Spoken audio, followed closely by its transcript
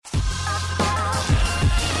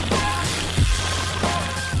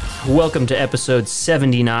Welcome to episode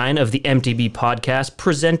 79 of the MTB podcast,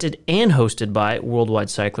 presented and hosted by Worldwide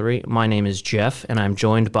Cyclery. My name is Jeff, and I'm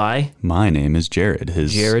joined by... My name is Jared,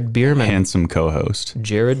 Jared Bierman. Handsome co-host.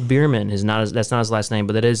 Jared Bierman. That's not his last name,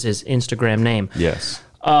 but that is his Instagram name. Yes.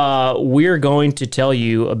 We're going to tell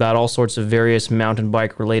you about all sorts of various mountain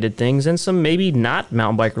bike related things and some maybe not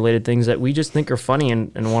mountain bike related things that we just think are funny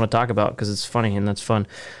and want to talk about because it's funny and that's fun.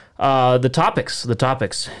 The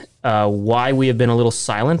topics. Why we have been a little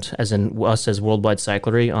silent, as in us as Worldwide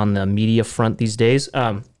Cyclery, on the media front these days.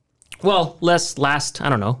 I don't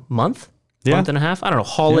know, month and a half. I don't know,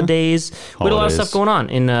 holidays. We had a lot of stuff going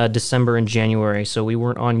on in December and January, so we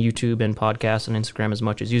weren't on YouTube and podcasts and Instagram as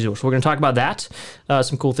much as usual. So we're going to talk about that,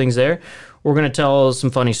 some cool things there. We're going to tell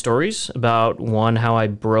some funny stories about, one, how I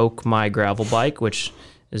broke my gravel bike, which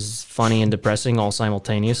is funny and depressing all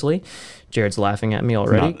simultaneously. Jared's laughing at me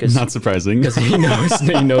already. Not surprising. Because he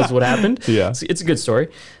knows what happened. Yeah. It's a good story.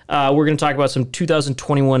 We're going to talk about some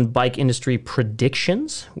 2021 bike industry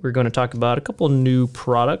predictions. We're going to talk about a couple new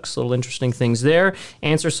products, little interesting things there.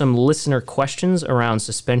 Answer some listener questions around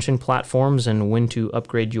suspension platforms and when to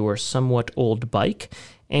upgrade your somewhat old bike,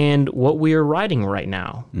 and what we are riding right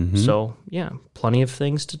now. Mm-hmm. So, yeah, plenty of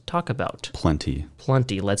things to talk about. Plenty.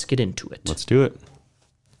 Let's get into it. Let's do it.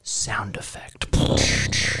 Sound effect.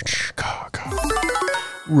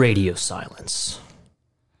 Radio silence.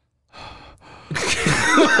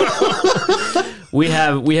 We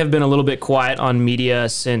have been a little bit quiet on media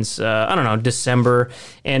since, December,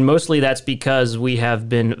 and mostly that's because we have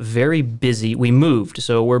been very busy. We moved,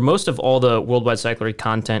 so where most of all the Worldwide Cyclery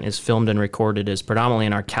content is filmed and recorded is predominantly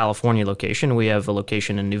in our California location. We have a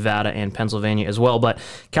location in Nevada and Pennsylvania as well, but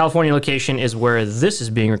California location is where this is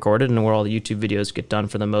being recorded and where all the YouTube videos get done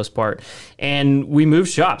for the most part. And we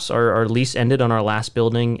moved shops. Our lease ended on our last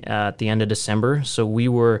building at the end of December, so we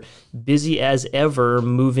were busy as ever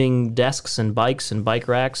moving desks and bikes and bike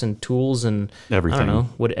racks and tools and everything. I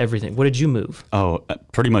don't know, everything. What did you move? Oh,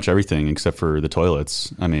 pretty much everything except for the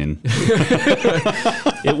toilets. I mean, it's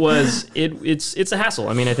a hassle.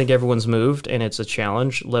 I mean, I think everyone's moved and it's a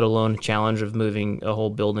challenge, let alone a challenge of moving a whole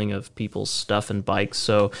building of people's stuff and bikes.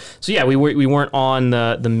 So yeah, we weren't on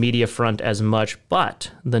the media front as much, but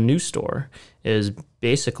the new store is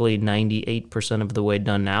basically 98% of the way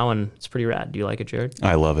done now, and it's pretty rad. Do you like it, Jared?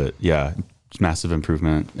 I love it. Yeah, it's massive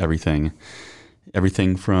improvement. Everything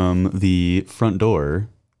from the front door.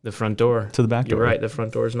 The front door. To the back door. You're right, the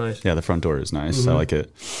front door is nice. Yeah, the front door is nice. Mm-hmm. I like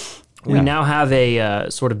it. We now have a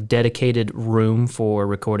sort of dedicated room for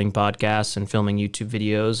recording podcasts and filming YouTube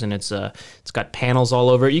videos, and it's got panels all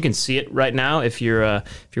over it. You can see it right now if you're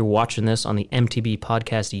watching this on the MTB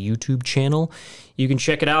Podcast YouTube channel. You can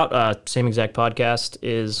check it out. Same exact podcast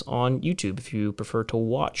is on YouTube if you prefer to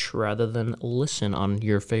watch rather than listen on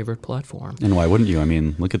your favorite platform. And why wouldn't you? I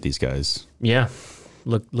mean, look at these guys. Yeah.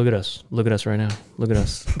 Look at us. Look at us right now. Look at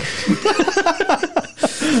us.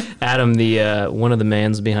 Adam, the one of the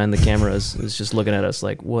mans behind the cameras, is just looking at us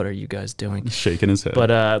like, "What are you guys doing?" Shaking his head.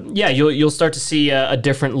 But yeah, you'll start to see a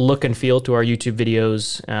different look and feel to our YouTube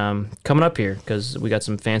videos coming up here because we got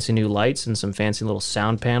some fancy new lights and some fancy little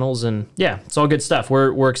sound panels, and yeah, it's all good stuff.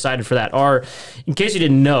 We're excited for that. In case you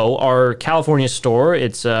didn't know, our California store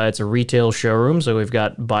it's a retail showroom, so we've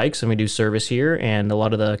got bikes and we do service here, and a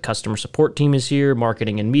lot of the customer support team is here,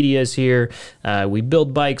 marketing and media is here. We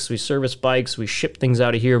build bikes, we service bikes, we ship things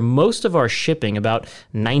out of here. Most of our shipping, about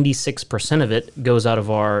 96% of it, goes out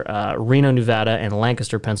of our Reno, Nevada, and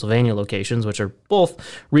Lancaster, Pennsylvania locations, which are both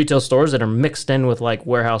retail stores that are mixed in with like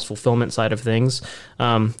warehouse fulfillment side of things.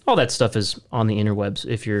 All that stuff is on the interwebs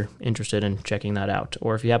if you're interested in checking that out.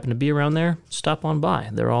 Or if you happen to be around there, stop on by.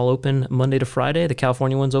 They're all open Monday to Friday. The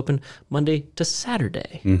California one's open Monday to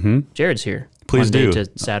Saturday. Mm-hmm. Jared's here. Please Monday do.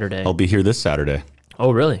 To Saturday. I'll be here this Saturday.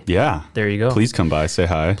 Oh, really? Yeah. There you go. Please come by. Say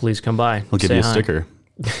hi. Please come by. I'll give you a sticker.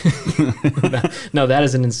 No, that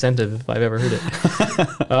is an incentive if I've ever heard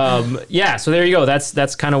it. Yeah, so there you go.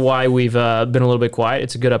 That's kind of why we've been a little bit quiet.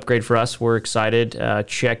 It's a good upgrade for us. We're excited.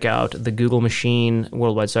 Check out the Google machine,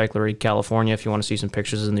 Worldwide Cyclery, California, if you want to see some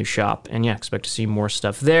pictures of the new shop. And yeah, expect to see more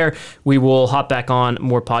stuff there. We will hop back on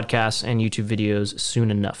more podcasts and YouTube videos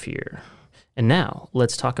soon enough here. And now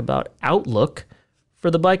let's talk about outlook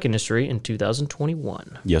for the bike industry in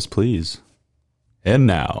 2021. Yes, please. And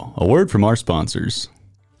now, a word from our sponsors.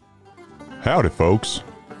 Howdy, folks.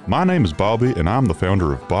 My name is Bobby, and I'm the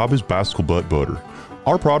founder of Bobby's Bicycle Butt Butter.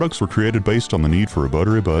 Our products were created based on the need for a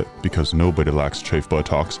buttery butt because nobody likes chafe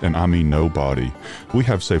buttocks, and I mean nobody. We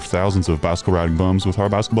have saved thousands of bicycle riding bums with our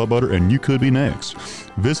bicycle butt butter, and you could be next.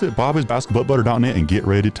 Visit bobbysbicyclebuttbutter.net and get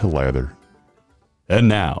ready to lather. And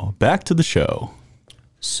now, back to the show.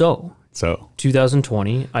 So, So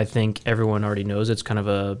 2020, I think everyone already knows it's kind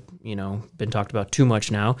of been talked about too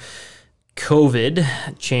much now.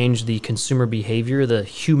 COVID changed the consumer behavior, the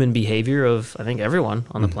human behavior of, I think, everyone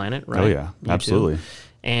on the planet, right? Oh, yeah, You absolutely. too.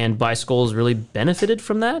 And bicycles really benefited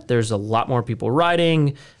from that. There's a lot more people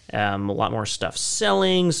riding, a lot more stuff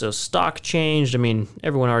selling, so stock changed. I mean,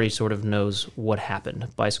 everyone already sort of knows what happened.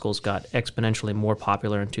 Bicycles got exponentially more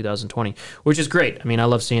popular in 2020, which is great. I mean, I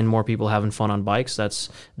love seeing more people having fun on bikes. That's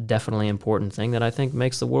definitely an important thing that I think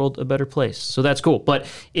makes the world a better place. So that's cool. But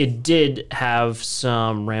it did have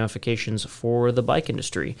some ramifications for the bike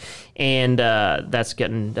industry, and that's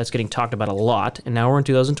getting talked about a lot. And now we're in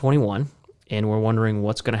 2021. And we're wondering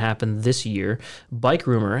what's going to happen this year. Bike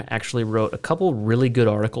Rumor actually wrote a couple really good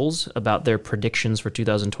articles about their predictions for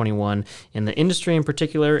 2021 in the industry in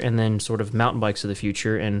particular, and then sort of mountain bikes of the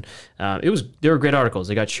future. And they were great articles.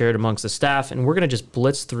 They got shared amongst the staff, and we're going to just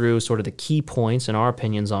blitz through sort of the key points and our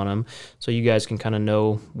opinions on them, so you guys can kind of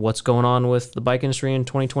know what's going on with the bike industry in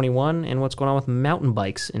 2021 and what's going on with mountain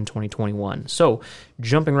bikes in 2021. So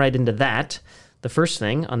jumping right into that. The first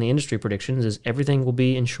thing on the industry predictions is everything will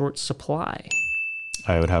be in short supply.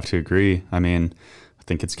 I would have to agree. I mean, I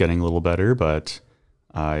think it's getting a little better, but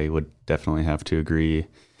I would definitely have to agree.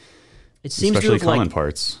 It seems especially to have common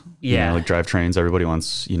parts. Yeah. Like drivetrains. Everybody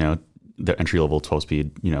wants, the entry-level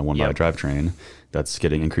 12-speed, one-body drivetrain. That's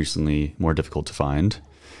getting increasingly more difficult to find,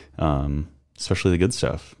 especially the good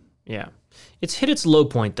stuff. Yeah. It's hit its low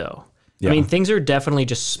point, though. Yeah. I mean, things are definitely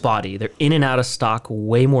just spotty. They're in and out of stock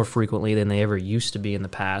way more frequently than they ever used to be in the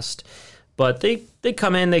past. But they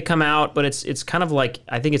come in, they come out, but it's kind of like,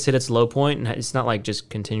 I think it's hit its low point, and it's not like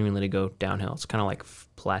just continually to go downhill. It's kind of like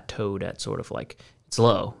plateaued at sort of like, it's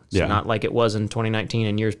low. It's not like it was in 2019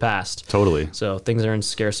 and years past. Totally. So things are in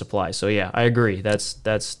scarce supply. So yeah, I agree. That's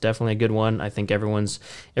definitely a good one. I think everyone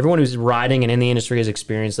who's riding and in the industry has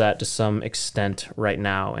experienced that to some extent right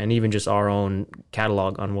now. And even just our own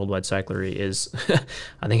catalog on Worldwide Cyclery is,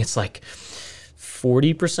 I think it's like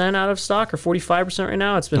 40% out of stock or 45% right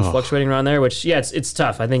now. It's been fluctuating around there, which it's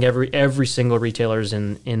tough. I think every single retailer is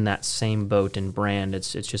in that same boat and brand.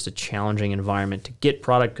 It's just a challenging environment to get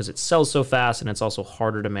product because it sells so fast, and it's also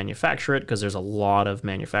harder to manufacture it because there's a lot of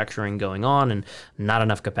manufacturing going on and not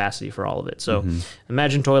enough capacity for all of it. So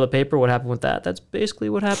imagine toilet paper. What happened with that? That's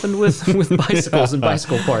basically what happened with bicycles and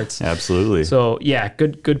bicycle parts. Absolutely. So yeah,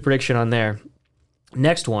 good prediction on there.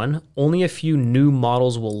 Next one, only a few new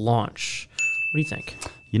models will launch. What do you think?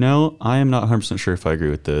 I am not 100% sure if I agree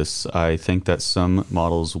with this. I think that some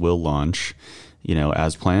models will launch,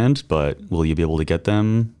 as planned, but will you be able to get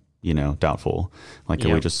them? Doubtful. Like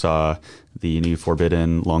we just saw the new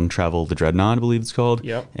Forbidden Long Travel, the Dreadnought, I believe it's called.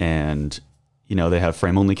 Yep. And, they have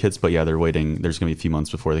frame-only kits, but they're waiting. There's going to be a few months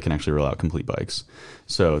before they can actually roll out complete bikes.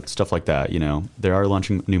 So stuff like that, they are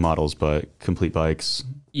launching new models, but complete bikes.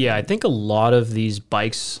 Yeah, I think a lot of these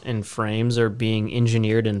bikes and frames are being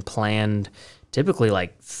engineered and planned typically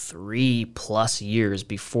like 3+ years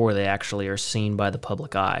before they actually are seen by the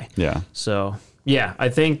public eye. Yeah. So, yeah, I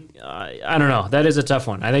think, I don't know, that is a tough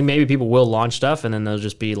one. I think maybe people will launch stuff and then there'll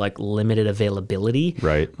just be like limited availability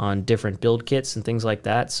on different build kits and things like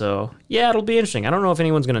that. So, yeah, it'll be interesting. I don't know if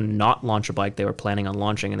anyone's going to not launch a bike they were planning on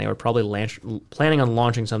launching, and they were probably planning on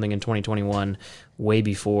launching something in 2021 way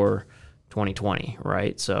before 2020,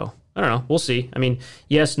 right? So I don't know. We'll see. I mean,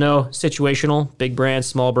 yes, no, situational, big brands,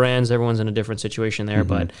 small brands, everyone's in a different situation there,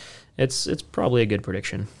 but it's probably a good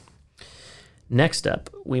prediction. Next up,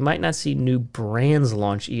 we might not see new brands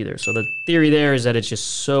launch either. So the theory there is that it's just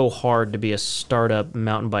so hard to be a startup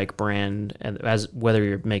mountain bike brand, as whether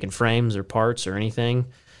you're making frames or parts or anything.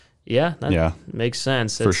 Yeah, that makes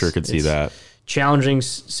sense. For sure could see that. Challenging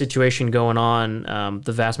situation going on.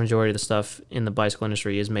 The vast majority of the stuff in the bicycle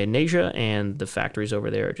industry is made in Asia, and the factories over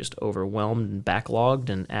there are just overwhelmed and backlogged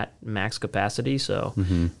and at max capacity. So,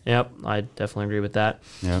 yep, I definitely agree with that.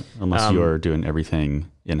 Yeah, unless you're doing everything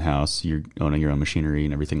in-house, you're owning your own machinery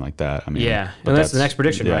and everything like that. I mean, yeah, and that's the next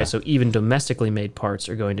prediction, right? So even domestically made parts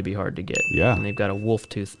are going to be hard to get. Yeah, and they've got a wolf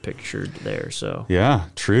tooth pictured there. So yeah,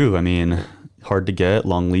 true. I mean, hard to get,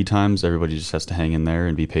 long lead times. Everybody just has to hang in there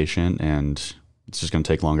and be patient, and it's just going to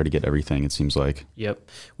take longer to get everything, it seems like. Yep.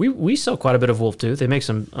 We sell quite a bit of wolf tooth. They make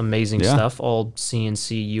some amazing stuff, all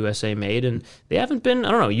CNC USA made, and they haven't been,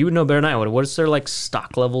 I don't know, you would know better than I would. What is their like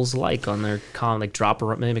stock levels like on their like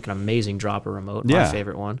dropper? They make an amazing dropper remote, my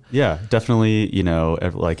favorite one. Yeah, definitely,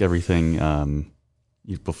 like everything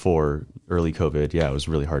before early COVID, it was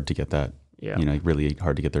really hard to get that. Yeah. Really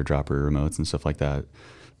hard to get their dropper remotes and stuff like that.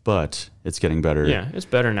 but it's getting better. Yeah, it's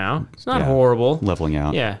better now. It's not horrible. Leveling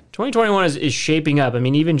out. Yeah, 2021 is shaping up. I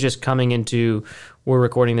mean, even just coming into, we're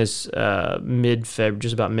recording this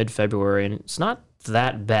just about mid-February, and it's not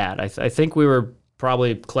that bad. I think we were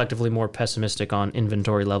probably collectively more pessimistic on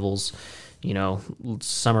inventory levels,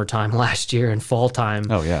 summertime last year and fall time.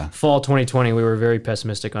 Oh, yeah. Fall 2020, we were very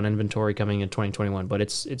pessimistic on inventory coming in 2021, but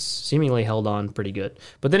it's seemingly held on pretty good.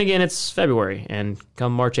 But then again, it's February, and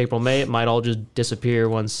come March, April, May, it might all just disappear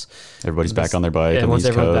once everybody's back on their bike. Yeah, once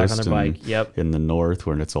everyone's back on their bike. Yep. In the north,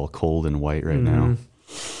 where it's all cold and white right now.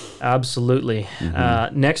 Absolutely.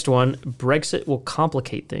 Next one, Brexit will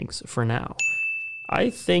complicate things for now. I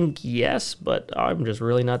think yes, but I'm just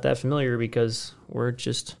really not that familiar because we're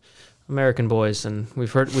just American boys, and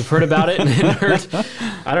we've heard about it.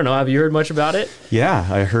 I don't know. Have you heard much about it? Yeah,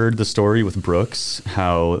 I heard the story with Brooks,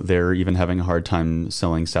 how they're even having a hard time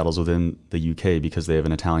selling saddles within the UK because they have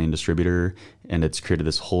an Italian distributor, and it's created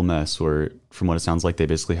this whole mess where, from what it sounds like, they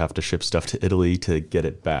basically have to ship stuff to Italy to get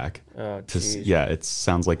it back. Oh, yeah, it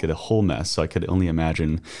sounds like a whole mess. So I could only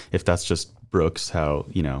imagine if that's just Brooks, how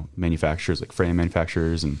manufacturers like frame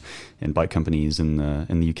manufacturers and bike companies in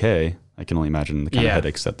the UK. I can only imagine the kind of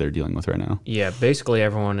headaches that they're dealing with right now. Yeah, basically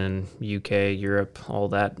everyone in UK, Europe, all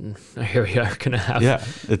that area are going to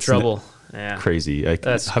have trouble. Crazy.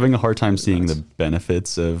 That's having a hard time seeing the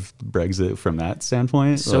benefits of Brexit from that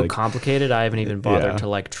standpoint. So complicated. I haven't even bothered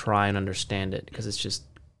to try and understand it because it's just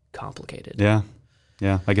complicated. Yeah.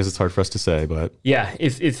 Yeah, I guess it's hard for us to say, but yeah,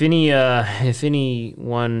 if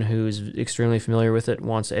anyone who's extremely familiar with it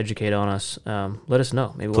wants to educate on us, let us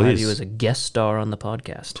know. Maybe we'll have you as a guest star on the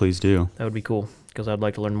podcast. Please do. That would be cool because I'd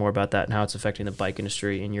like to learn more about that and how it's affecting the bike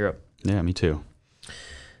industry in Europe. Yeah, me too.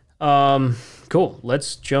 Cool.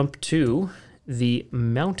 Let's jump to the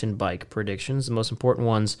mountain bike predictions, the most important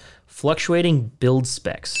ones, fluctuating build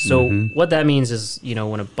specs. So what that means is,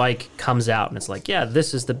 when a bike comes out and it's like, yeah,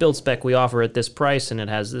 this is the build spec we offer at this price, and it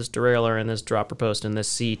has this derailleur and this dropper post and this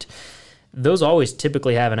seat. Those always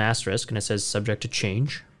typically have an asterisk, and it says subject to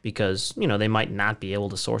change because, they might not be able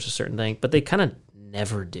to source a certain thing, but they kind of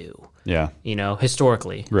never do. Yeah.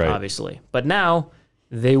 Historically, right. Obviously. But now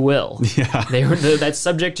they will. Yeah. That's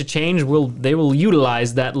subject to change. They will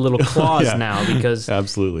utilize that little clause now because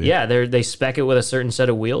absolutely. Yeah, they spec it with a certain set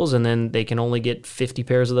of wheels, and then they can only get 50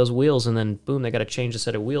 pairs of those wheels, and then boom, they got to change the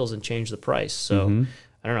set of wheels and change the price. So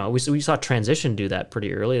I don't know. We saw Transition do that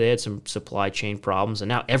pretty early. They had some supply chain problems, and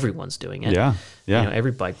now everyone's doing it. Yeah.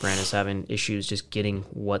 Every bike brand is having issues just getting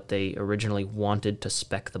what they originally wanted to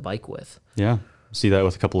spec the bike with. Yeah. See that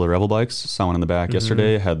with a couple of Revel bikes. Saw one in the back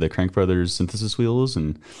yesterday. Had the Crank Brothers synthesis wheels,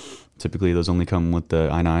 and typically those only come with the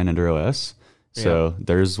i9 Enduro S. So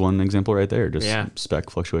there's one example right there. Just spec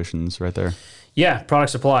fluctuations right there. Yeah,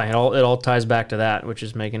 product supply. It all ties back to that, which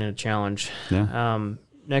is making it a challenge. Yeah.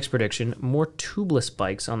 Next prediction: more tubeless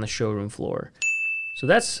bikes on the showroom floor. So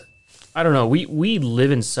that's, I don't know. We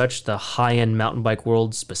live in such the high-end mountain bike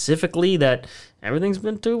world specifically that everything's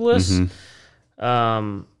been tubeless.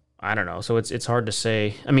 I don't know. So it's hard to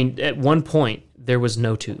say. I mean, at one point, there was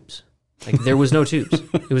no tubes. There was no tubes.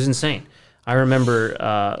 It was insane. I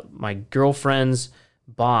remember my girlfriend's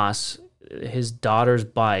boss, his daughter's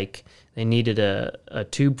bike, they needed a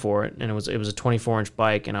tube for it, and it was a 24-inch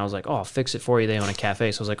bike, and I was like, oh, I'll fix it for you. They own a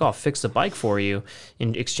cafe. So I was like, oh, I'll fix the bike for you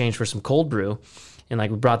in exchange for some cold brew. And we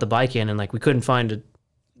brought the bike in, and we couldn't find a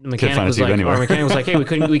mechanic was like, our mechanic was like, hey,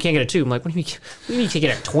 we can't get a tube. I'm like, what do you mean you can't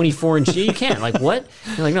get a 24-inch? You can't. What?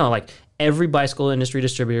 They're like, no, every bicycle industry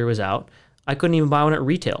distributor was out. I couldn't even buy one at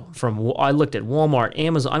retail. I looked at Walmart,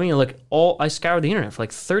 Amazon. I mean, I scoured the internet for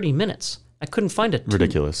 30 minutes. I couldn't find it.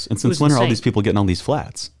 Ridiculous. And since when are all these people getting all these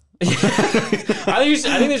flats? I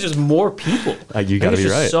think there's just more people. You got to be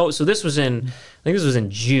right. So this was in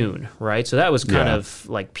June, right? So that was kind of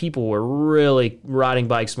people were really riding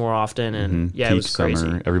bikes more often, and it was crazy.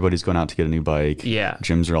 Summer, everybody's going out to get a new bike. Yeah,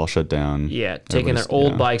 gyms are all shut down. Yeah, taking their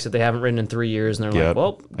old bikes that they haven't ridden in 3 years, and they're like,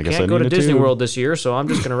 "Well, I guess can't go to Disney World this year, so I'm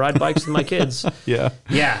just going to ride bikes with my kids." Yeah.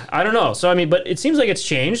 I don't know. So I mean, but it seems like it's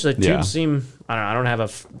changed. The tubes seem. I don't have a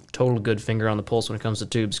total good finger on the pulse when it comes to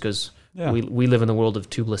tubes because. Yeah. We live in the world of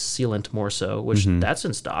tubeless sealant more so, which that's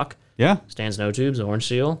in stock. Yeah. Stands no tubes, Orange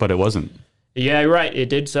Seal. But it wasn't. Yeah, you're right. It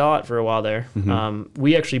did sell out for a while there.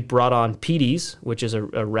 We actually brought on Petey's, which is a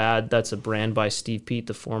rad. That's a brand by Steve Pete,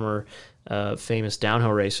 the former famous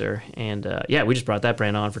downhill racer. And yeah, we just brought that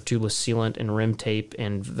brand on for tubeless sealant and rim tape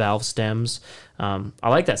and valve stems. I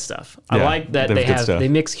like that stuff. I like that they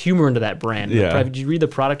mix humor into that brand. Yeah. Did you read the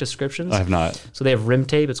product descriptions? I have not. So they have rim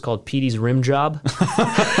tape. It's called Petey's Rim Job.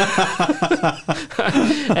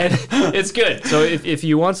 And it's good. So if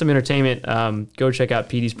you want some entertainment, go check out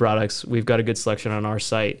Petey's products. We've got a good selection on our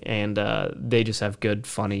site, and they just have good,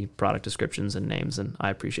 funny product descriptions and names, and I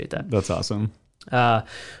appreciate that. That's awesome.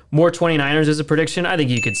 More 29ers is a prediction. I think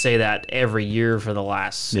you could say that every year for the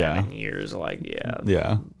last 7 years.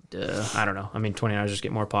 Yeah. I don't know. I mean, 29ers just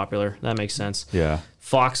get more popular. That makes sense. Yeah.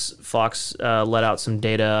 Fox let out some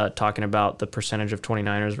data talking about the percentage of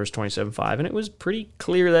 29ers versus 27.5, and it was pretty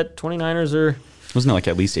clear that 29ers are... Wasn't it like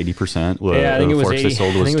at least 80%? Yeah, I think it was 80%. They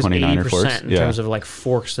sold was 29er forks? In terms of like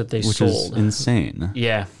forks that they sold. Which is insane.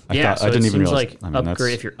 Yeah. I didn't even realize.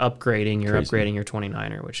 If you're upgrading, you're upgrading your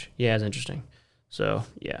 29er, which, is interesting. So,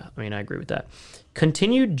 yeah, I mean, I agree with that.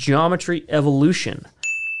 Continued geometry evolution.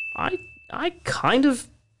 I kind of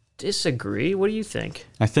disagree. What do you think?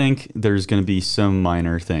 I think there's going to be some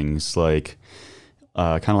minor things like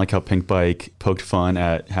kind of like how Pink Bike poked fun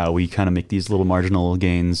at how we kind of make these little marginal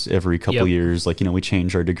gains every couple years. Like, we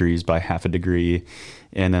change our degrees by half a degree,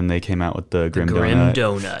 and then they came out with the Grim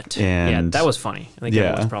Donut. And yeah, that was funny. I think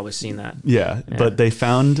everyone's probably seen that. Yeah, but they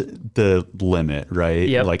found the limit, right?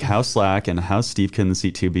 Yep. Like how slack and how steep can the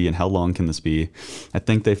seat 2 be and how long can this be? I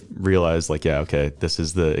think they've realized like, this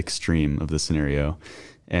is the extreme of the scenario.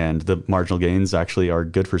 And the marginal gains actually are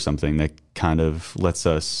good for something that kind of lets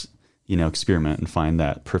us, experiment and find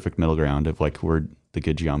that perfect middle ground of like where the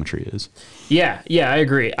good geometry is. Yeah, I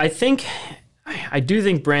agree. I do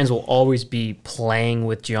think brands will always be playing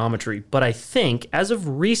with geometry, but I think as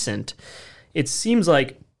of recent, it seems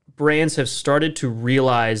like brands have started to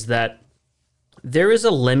realize that there is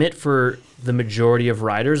a limit for the majority of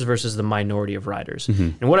riders versus the minority of riders.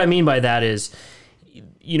 Mm-hmm. And what I mean by that is,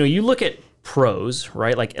 you look at pros,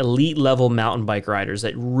 right? Like elite level mountain bike riders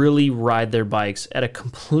that really ride their bikes at a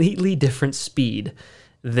completely different speed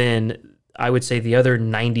than I would say the other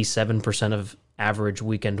 97% of average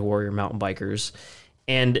weekend warrior mountain bikers.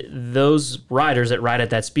 And those riders that ride at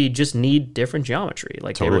that speed just need different geometry.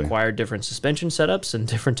 Like they require different suspension setups and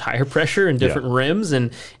different tire pressure and different rims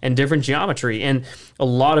and different geometry. And a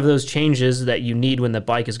lot of those changes that you need when the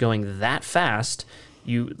bike is going that fast,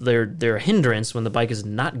 they're a hindrance when the bike is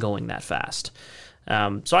not going that fast.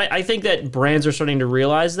 So I think that brands are starting to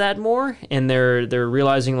realize that more, and they're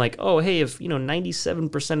realizing like, oh, hey, if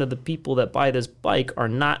 97% of the people that buy this bike are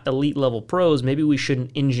not elite level pros, maybe we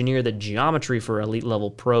shouldn't engineer the geometry for elite level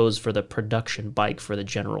pros for the production bike for the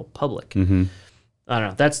general public. Mm-hmm. I don't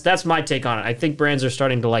know. That's my take on it. I think brands are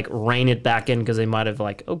starting to like rein it back in because they might have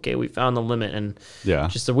like, okay, we found the limit, and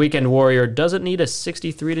just the weekend warrior doesn't need a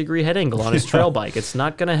 63-degree head angle on his trail bike. It's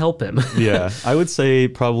not going to help him. I would say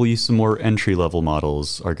probably some more entry level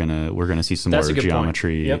models we're gonna see some more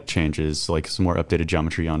geometry changes, like some more updated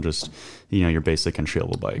geometry on just your basic entry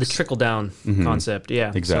level bikes. The trickle down concept,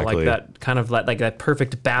 exactly. So like that kind of like that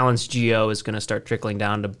perfect balance geo is going to start trickling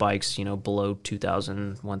down to bikes, below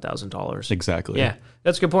 $2,000, $1,000. Exactly. Yeah,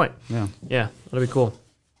 that's a good point. Yeah, that'll be cool.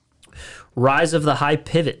 Rise of the high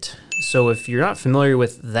pivot. So if you're not familiar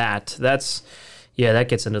with that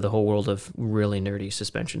gets into the whole world of really nerdy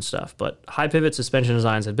suspension stuff. But high pivot suspension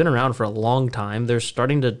designs have been around for a long time. They're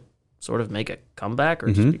starting to sort of make a comeback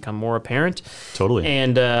or just become more apparent. Totally.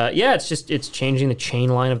 And it's changing the chain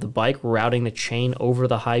line of the bike, routing the chain over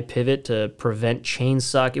the high pivot to prevent chain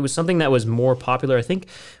suck. It was something that was more popular, I think,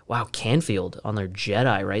 Canfield on their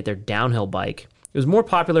Jedi, right? Their downhill bike. It was more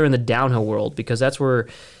popular in the downhill world because that's where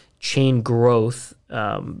chain growth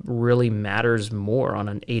really matters more on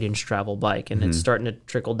an 8-inch travel bike. And it's starting to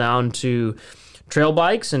trickle down to trail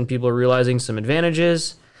bikes, and people are realizing some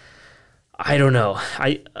advantages. I don't know.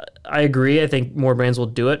 I agree. I think more brands will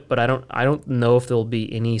do it, but I don't know if there'll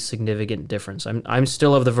be any significant difference. I'm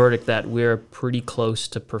still of the verdict that we're pretty close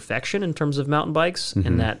to perfection in terms of mountain bikes,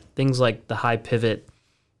 and that things like the high pivot,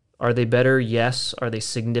 are they better? Yes. Are they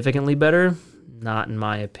significantly better? Not in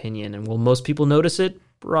my opinion. And will most people notice it?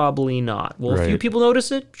 Probably not. Will a few people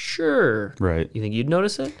notice it? Sure. Right. You think you'd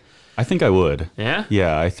notice it? I think I would. Yeah?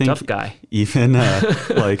 Yeah, I think... Tough guy. Even,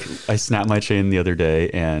 like, I snapped my chain the other day,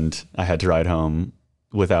 and I had to ride home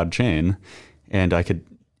without a chain, and I could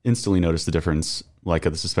instantly notice the difference, like,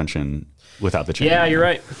 of the suspension without the chain. Yeah, you're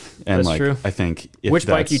right. And, that's true. I think... Which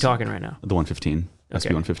bike are you talking right now? The 115. Okay.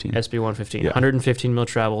 SB115. SB115. Yeah. 115 mil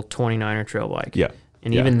travel, 29er trail bike. Yeah.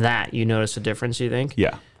 And even that, you notice a difference, you think?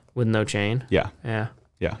 Yeah. With no chain? Yeah. Yeah.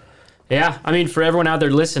 Yeah. Yeah, I mean, for everyone out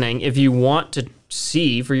there listening, if you want to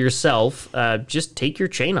see for yourself, just take your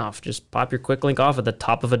chain off. Just pop your quick link off at the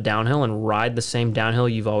top of a downhill and ride the same downhill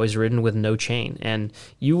you've always ridden with no chain. And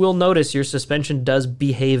you will notice your suspension does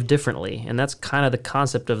behave differently. And that's kind of the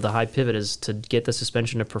concept of the high pivot, is to get the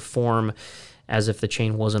suspension to perform as if the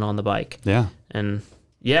chain wasn't on the bike. Yeah. And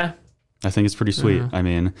yeah. I think it's pretty sweet. I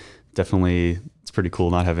mean, definitely it's pretty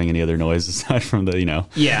cool not having any other noise aside from the,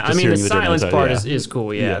 Yeah, I mean, the silence part is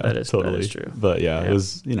cool. Yeah, that is totally. That is true. But yeah, it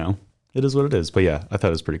was, it is what it is. But yeah, I thought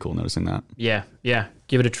it was pretty cool noticing that. Yeah.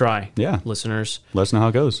 Give it a try. Yeah. Listeners. Let us know how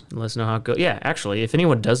it goes. Let us know how it goes. Yeah, actually, if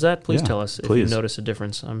anyone does that, please tell us if you notice a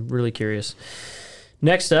difference. I'm really curious.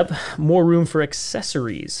 Next up, more room for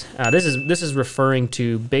accessories. This is referring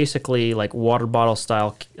to basically like water bottle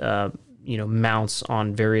style mounts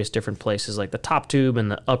on various different places, like the top tube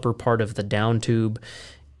and the upper part of the down tube.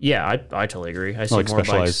 Yeah, I totally agree. I see like more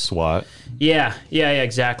specialized bikes. SWAT. Yeah,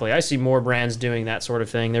 exactly. I see more brands doing that sort of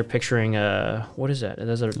thing. They're picturing what is that?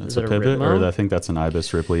 Is it a pivot, Ripmo? or I think that's an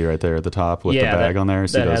Ibis Ripley right there at the top with the bag on there. I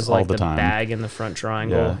see that those has all like the time. Bag in the front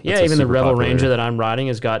triangle. Yeah, even the Rebel popular. Ranger that I'm riding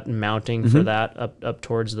has got mounting for that up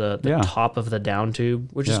towards the top of the down tube,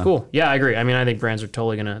 which is cool. Yeah, I agree. I mean, I think brands are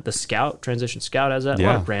totally gonna. The Scout Transition Scout has that. A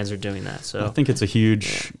lot of brands are doing that. So I think it's a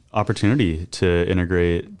huge opportunity to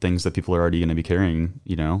integrate things that people are already going to be carrying.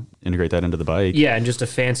 Integrate that into the bike. Yeah, in just a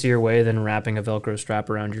fancier way than wrapping a Velcro strap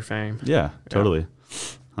around your frame. Yeah, totally.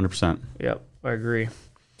 100%. Yep, I agree.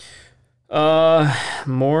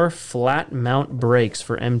 More flat mount brakes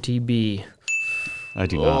for MTB. I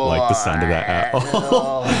do not like the sound of that at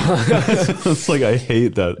all. It's like, I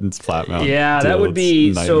hate that it's flat mount. Yeah, that would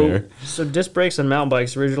be nightmare. So disc brakes on mountain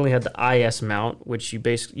bikes originally had the IS mount, which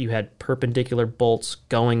you had perpendicular bolts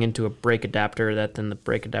going into a brake adapter that then the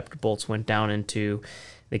brake adapter bolts went down into.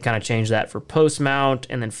 They kind of changed that for post mount,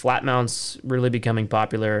 and then flat mounts really becoming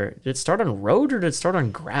popular. Did it start on road or did it start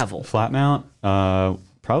on gravel? Flat mount,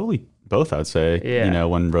 probably both, I'd say. Yeah.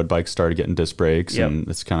 When road bikes started getting disc brakes, and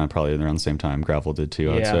it's kind of probably around the same time gravel did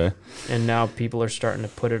too, I'd say. And now people are starting to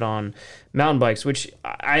put it on mountain bikes, which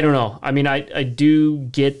I don't know. I mean, I do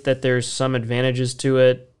get that there's some advantages to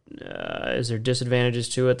it. Is there disadvantages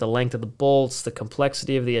to it? The length of the bolts, the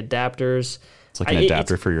complexity of the adapters. It's like an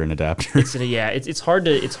adapter for your adapter. It's hard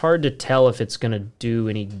to tell if it's going to do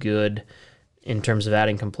any good in terms of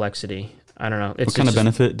adding complexity. I don't know. What kind of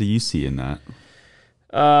benefit do you see in that?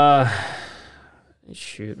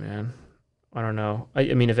 Shoot, man. I don't know.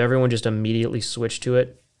 I mean, if everyone just immediately switched to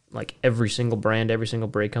it, like every single brand, every single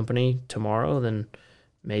brake company tomorrow, then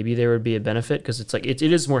maybe there would be a benefit, because it's like it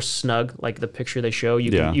is more snug. Like the picture they show,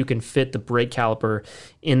 you can fit the brake caliper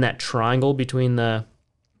in that triangle between the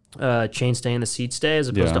chainstay and the seat stay, as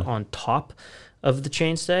opposed to on top of the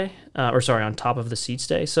chainstay, on top of the seat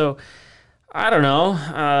stay. So I don't know.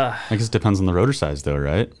 I guess it depends on the rotor size, though,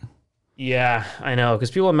 right? Yeah, I know,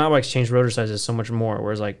 because people on mountain bikes change rotor sizes so much more,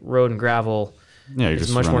 whereas like road and gravel,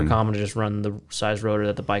 it's much more common to just run the size rotor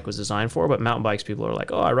that the bike was designed for. But mountain bikes, people are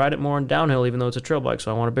like, I ride it more on downhill, even though it's a trail bike,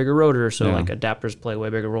 so I want a bigger rotor. So like adapters play a way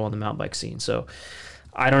bigger role in the mountain bike scene. So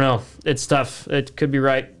I don't know. It's tough. It could be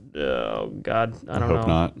right. Oh God, I don't know. Hope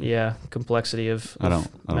not. Yeah, complexity of I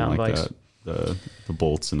don't mountain like bikes. That. The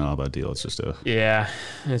bolts and all that deal. It's just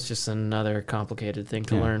it's just another complicated thing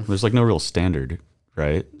to learn. There's like no real standard,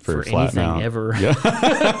 right, for flat anything mount ever.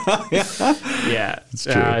 Yeah, it's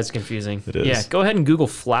true. It's confusing. It is. Yeah, go ahead and Google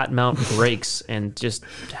flat mount brakes and just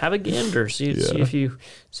have a gander. See if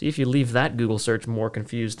you leave that Google search more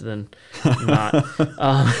confused than not.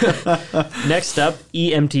 Next up,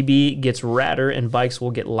 eMTB gets radder and bikes will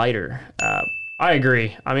get lighter. I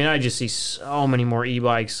agree. I mean, I just see so many more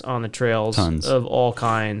e-bikes on the trails. Tons. Of all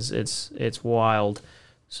kinds. It's wild.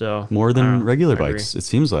 So more than regular bikes, it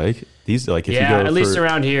seems like. These, like, if you go at least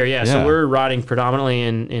around here, So we're riding predominantly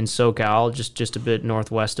in SoCal, just a bit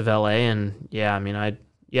northwest of LA, and I mean,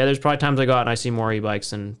 there's probably times I go out and I see more e-bikes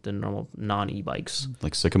than normal non-e-bikes.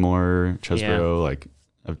 Like Sycamore, Chesbro, like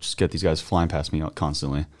I just get these guys flying past me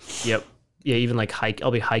constantly. Yep. Yeah, even like I'll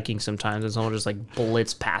be hiking sometimes and someone just like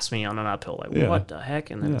blitz past me on an uphill. Like, what the heck?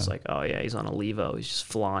 And then it's like, oh yeah, he's on a Levo. He's just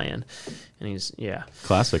flying. And he's,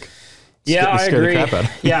 Classic. I agree.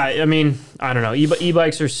 Yeah, I mean, I don't know.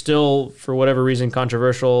 E-bikes are still, for whatever reason,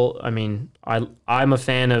 controversial. I mean, I'm a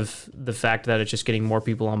fan of the fact that it's just getting more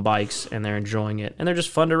people on bikes and they're enjoying it. And they're just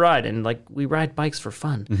fun to ride. And like, we ride bikes for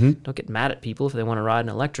fun. Mm-hmm. Don't get mad at people if they want to ride an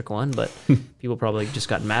electric one, but people probably just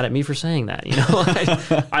got mad at me for saying that.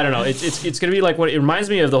 I don't know. It's going to be like what it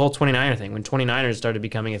reminds me of the whole 29er thing, when 29ers started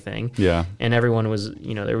becoming a thing. Yeah. And everyone was,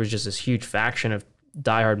 there was just this huge faction of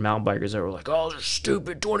diehard mountain bikers that were like, "Oh, they're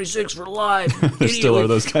stupid, 26 for life." There still are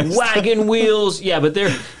those guys. Wagon wheels. Yeah, but they're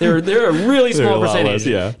a really small percentage.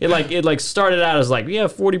 Less, yeah. It started out as like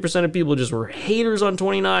 40% of people just were haters on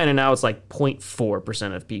 29, and now it's like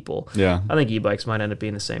 0.4% of people. Yeah. I think e-bikes might end up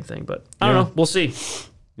being the same thing, but I don't know. We'll see.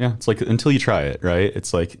 Yeah, it's like until you try it, right?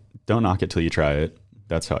 It's like don't knock it till you try it.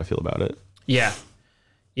 That's how I feel about it. Yeah.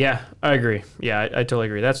 Yeah, I agree. Yeah, I totally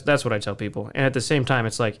agree. That's what I tell people. And at the same time,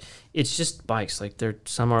 it's like, it's just bikes. Like,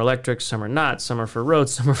 some are electric, some are not, some are for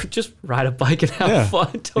roads, some are for just ride a bike and have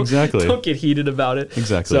fun. Don't get heated about it.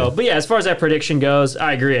 Exactly. So, but yeah, as far as that prediction goes,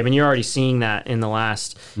 I agree. I mean, you're already seeing that in the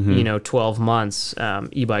last, 12 months.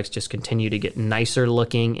 E-bikes just continue to get nicer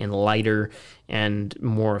looking and lighter and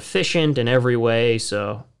more efficient in every way.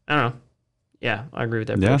 So, I don't know. Yeah, I agree with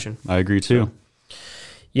that prediction. I agree too.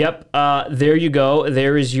 Yep. There you go.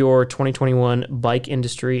 There is your 2021 bike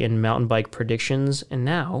industry and mountain bike predictions. And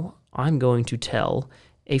now I'm going to tell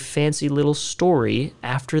a fancy little story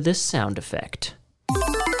after this sound effect.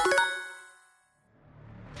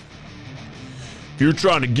 You're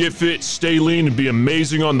trying to get fit, stay lean, and be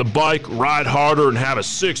amazing on the bike, ride harder, and have a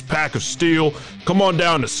six-pack of steel? Come on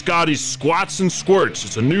down to Scotty's Squats and Squirts.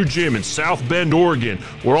 It's a new gym in South Bend, Oregon.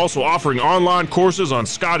 We're also offering online courses on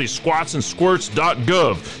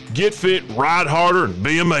scottysquatsandsquirts.gov. Get fit, ride harder, and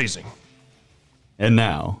be amazing. And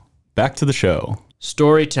now, back to the show.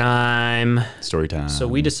 Story time. Story time. So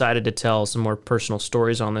we decided to tell some more personal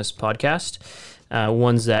stories on this podcast.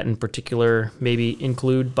 Ones that in particular maybe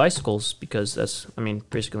include bicycles, because that's,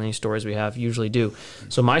 basically any stories we have usually do.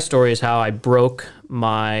 So my story is how I broke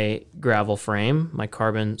my gravel frame, my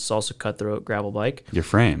carbon Salsa Cutthroat gravel bike. Your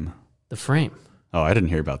frame? The frame. Oh, I didn't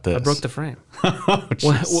hear about this. I broke the frame.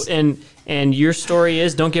 And your story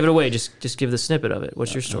is, don't give it away, just give the snippet of it.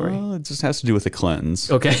 What's your story? It just has to do with the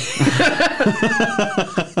cleanse. Okay.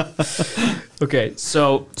 Okay,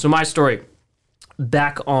 so my story.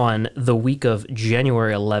 Back on the week of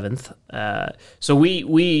January 11th, so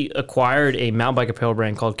we acquired a mountain bike apparel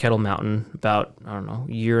brand called Kettle Mountain about, a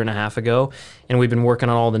year and a half ago, and we've been working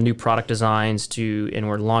on all the new product designs and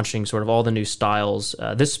we're launching sort of all the new styles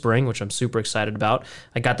this spring, which I'm super excited about.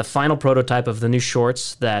 I got the final prototype of the new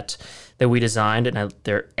shorts that we designed, and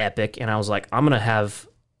they're epic, and I was like, I'm going to have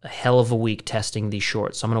a hell of a week testing these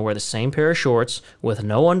shorts. So I'm going to wear the same pair of shorts with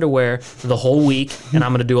no underwear the whole week, and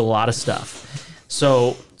I'm going to do a lot of stuff.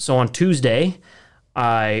 So on Tuesday,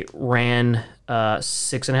 I ran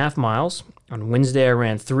 6.5 miles. On Wednesday, I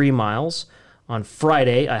ran 3 miles. On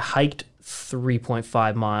Friday, I hiked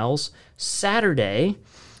 3.5 miles. Saturday,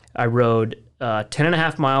 I rode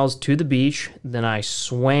 10.5 miles to the beach. Then I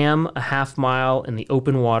swam a half mile in the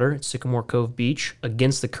open water at Sycamore Cove Beach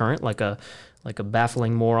against the current, like a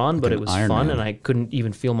baffling moron, but it was fun, and I couldn't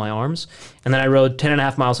even feel my arms. And then I rode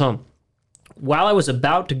 10.5 miles home. While I was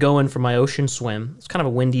about to go in for my ocean swim, it's kind of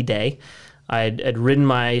a windy day. I'd ridden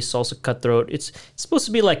my Salsa Cutthroat. It's supposed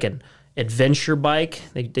to be like an adventure bike.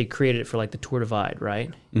 They created it for like the Tour Divide,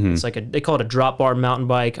 right? Mm-hmm. It's like they call it a drop bar mountain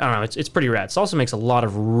bike. I don't know. It's pretty rad. Salsa makes a lot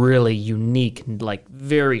of really unique, like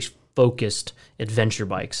very focused adventure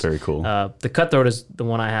bikes. Very cool. The Cutthroat is the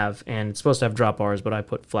one I have, and it's supposed to have drop bars, but I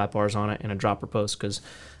put flat bars on it and a dropper post because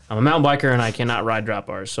I'm a mountain biker and I cannot ride drop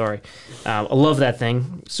bars. Sorry. I love that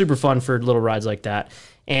thing. Super fun for little rides like that.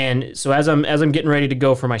 And so as I'm getting ready to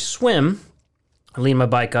go for my swim, I lean my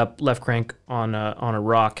bike up, left crank on a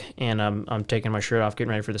rock, and I'm taking my shirt off, getting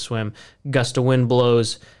ready for the swim. Gust of wind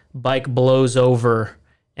blows, bike blows over,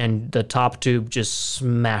 and the top tube just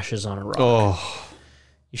smashes on a rock. Oh,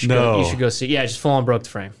 you should go see. Yeah, just full on broke the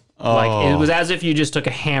frame. Oh. Like it was as if you just took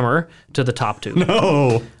a hammer to the top tube.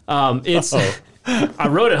 No. I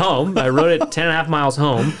rode it home. I rode it 10.5 miles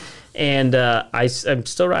home, and I'm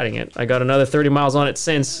still riding it. I got another 30 miles on it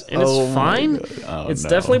since, and it's fine. It's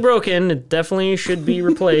definitely broken. It definitely should be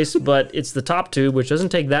replaced, but it's the top tube, which doesn't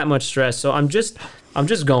take that much stress. So I'm just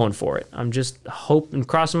going for it. I'm just hoping,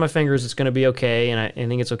 crossing my fingers it's going to be okay, and I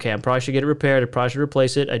think it's okay. I probably should get it repaired. I probably should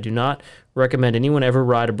replace it. I do not recommend anyone ever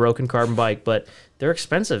ride a broken carbon bike, but they're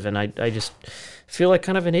expensive, and I just feel like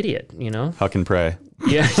kind of an idiot, Huck and pray.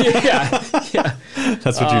 Yeah.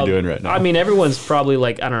 That's what you're doing right now. I mean, everyone's probably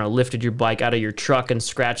lifted your bike out of your truck and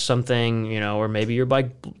scratched something, or maybe your bike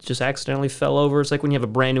just accidentally fell over. It's like when you have a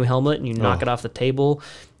brand new helmet and you knock it off the table.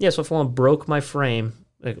 Yeah, so I full on broke my frame.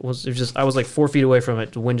 I was like 4 feet away from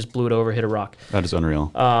it. The wind just blew it over, hit a rock. That is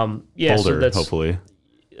unreal. Yeah, boulder, hopefully.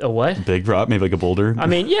 A what? Big rock, maybe like a boulder. I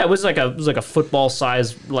mean, yeah, it was like a football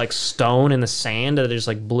sized like stone in the sand that just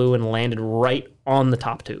like blew and landed right on the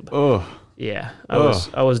top tube. Oh. Yeah,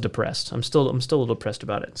 I was depressed. I'm still a little depressed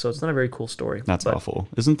about it. So it's not a very cool story. That's awful.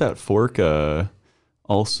 Isn't that fork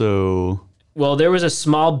also Well, there was a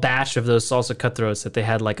small batch of those salsa cutthroats that they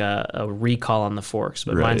had like a recall on the forks,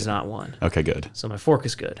 but mine's not one. Okay, good. So my fork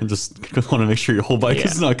is good. I just want to make sure your whole bike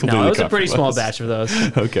is not completely No, it was a pretty small compromised. batch of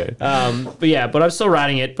those. Okay. But I'm still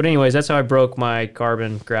riding it. But anyways, that's how I broke my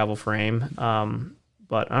carbon gravel frame.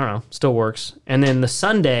 But I don't know, still works. And then the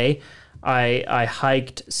Sunday, I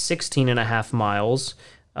hiked 16 and a half miles.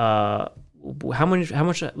 How much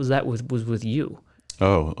was that with you?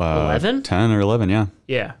 Oh, 11? 10 or 11, yeah.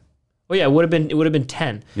 Yeah. Well, yeah, it would have been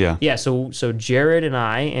 10. Yeah. Yeah, so Jared and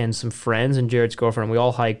I and some friends and Jared's girlfriend, we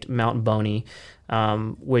all hiked Mount Boney,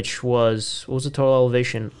 which was, what was the total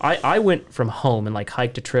elevation? I went from home and like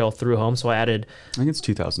hiked a trail through home, so I added... I think it's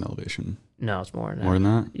 2,000 elevation. No, it's more than that. More than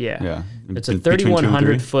that? Yeah. Yeah. It's a Between 2 and 3?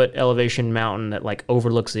 3,100 foot elevation mountain that like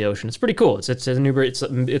overlooks the ocean. It's pretty cool. It's in Newbury.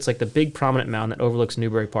 It's like the big prominent mountain that overlooks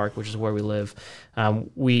Newbury Park, which is where we live.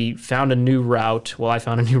 We found a new route. Well, I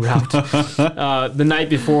found a new route the night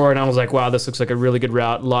before, and I was like, wow, this looks like a really good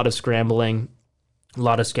route. A lot of scrambling, a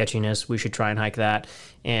lot of sketchiness. We should try and hike that.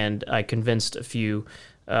 And I convinced a few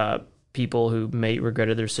people who may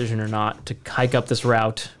regretted their decision or not to hike up this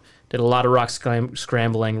route. Did a lot of rock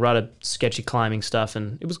scrambling, a lot of sketchy climbing stuff,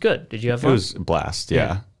 and it was good. Did you have fun? It was a blast,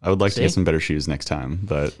 yeah. I would like to get some better shoes next time,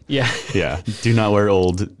 but yeah. Do not wear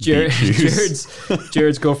old beach shoes.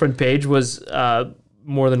 Jared's girlfriend Paige was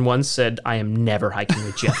more than once said, "I am never hiking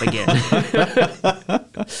with Jeff again."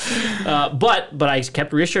 But I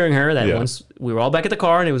kept reassuring her that once we were all back at the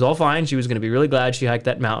car and it was all fine, she was going to be really glad she hiked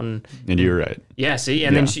that mountain. And you were right. Yeah, see?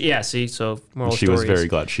 And then so moral she story was very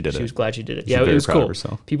glad she did it. She was glad she did it. She's Yeah, it very was proud cool. of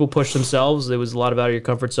herself. People pushed themselves. There was a lot of out of your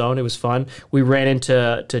comfort zone. It was fun. We ran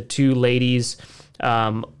into two ladies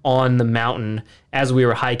on the mountain as we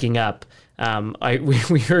were hiking up.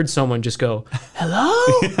 We heard someone just go, "Hello,"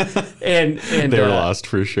 and they were lost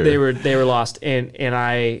for sure. They were lost, and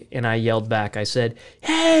I yelled back. I said,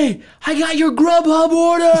 "Hey, I got your Grubhub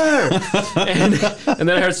order!" and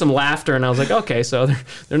then I heard some laughter, and I was like, "Okay, so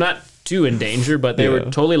they're not too in danger, but they were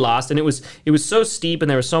totally lost." And it was so steep, and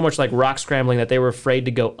there was so much like rock scrambling that they were afraid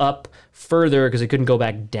to go up further because they couldn't go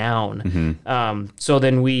back down. So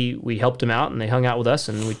then we helped them out, and they hung out with us,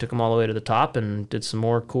 and we took them all the way to the top and did some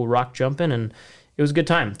more cool rock jumping, and it was a good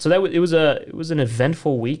time. So it was an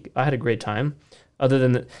eventful week. I had a great time. Other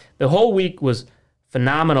than the whole week was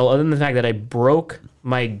phenomenal. Other than the fact that I broke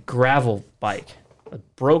my gravel bike. I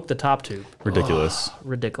broke the top tube. Ridiculous.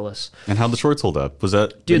 Ridiculous. And how'd the shorts hold up? Was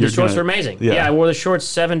that... Dude, the shorts were amazing. Yeah, I wore the shorts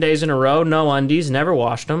 7 days in a row. No undies. Never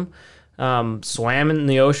washed them. Swam in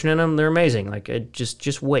the ocean in them. They're amazing. Like,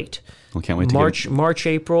 just wait. Well, can't wait to March,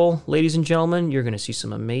 April, ladies and gentlemen, you're going to see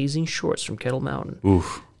some amazing shorts from Kettle Mountain.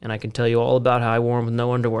 Oof. And I can tell you all about how I wore them with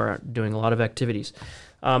no underwear, doing a lot of activities.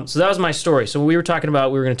 So that was my story. So we were talking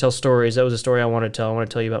about, we were going to tell stories. That was a story I want to tell. I want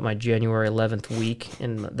to tell you about my January 11th week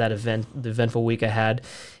and that event, the eventful week I had.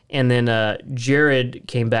 And then Jared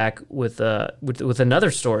came back with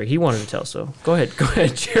another story he wanted to tell. So go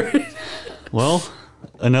ahead, Jared. Well,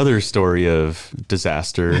 another story of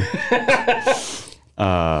disaster.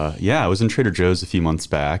 I was in Trader Joe's a few months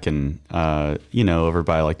back and, over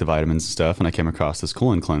by like the vitamins and stuff. And I came across this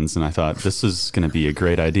colon cleanse and I thought this is going to be a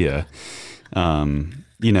great idea.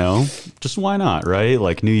 Just why not, right?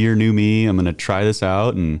 Like new year, new me. I'm going to try this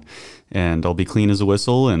out and I'll be clean as a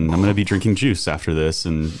whistle and I'm going to be drinking juice after this.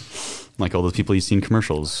 And like all the people you see in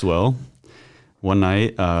commercials. Well, one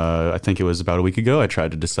night, I think it was about a week ago, I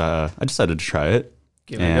decided to try it.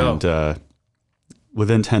 Give it a go.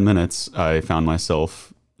 Within 10 minutes, I found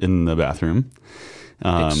myself in the bathroom.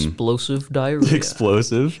 Explosive diarrhea.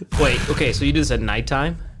 Explosive. Wait, okay, so you did this at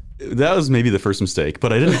nighttime? That was maybe the first mistake,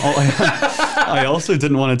 but I didn't. I also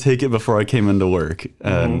didn't want to take it before I came into work,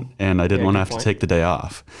 and I didn't want to have to take the day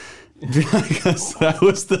off because that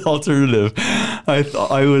was the alternative. I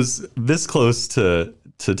thought I was this close to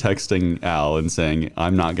texting Al and saying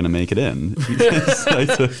I'm not going to make it in.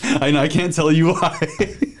 I can't tell you why,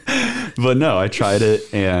 but no, I tried it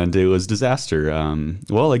and it was disaster.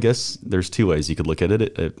 Well, I guess there's two ways you could look at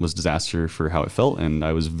it. It was disaster for how it felt, and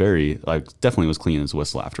I definitely was clean as a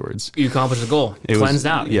whistle afterwards. You accomplished the goal. It cleansed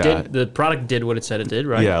out. Yeah, the product did what it said it did,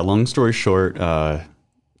 right? Yeah. Long story short,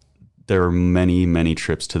 there were many, many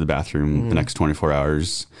trips to the bathroom the next 24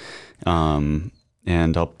 hours.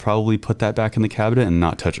 And I'll probably put that back in the cabinet and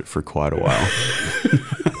not touch it for quite a while.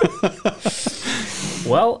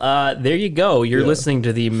 Well, there you go. You're listening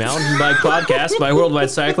to the Mountain Bike Podcast by Worldwide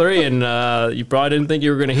Cyclery, and you probably didn't think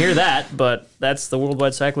you were going to hear that, but that's the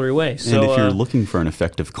Worldwide Cyclery way. So, and if you're looking for an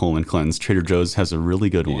effective colon cleanse, Trader Joe's has a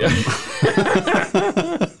really good one. Yeah.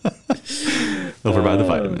 Over by the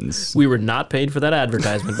vitamins. We were not paid for that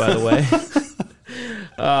advertisement, by the way.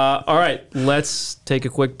 All right, let's take a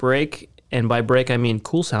quick break. and by break I mean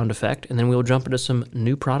cool sound effect, and then we'll jump into some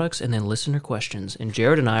new products and then listener questions. And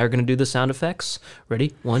Jared and I are going to do the sound effects.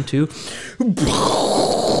 Ready? 1, 2.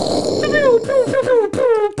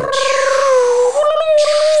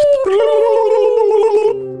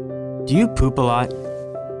 Do you poop a lot?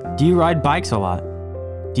 Do you ride bikes a lot?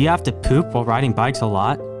 Do you have to poop while riding bikes a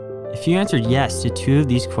lot? If you answered yes to 2 of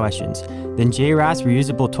these questions, then JRAS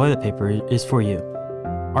reusable toilet paper is for you.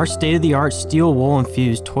 Our state-of-the-art steel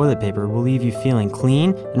wool-infused toilet paper will leave you feeling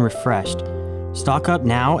clean and refreshed. Stock up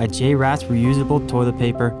now at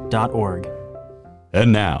jrasreusabletoiletpaper.org.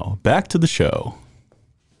 And now, back to the show.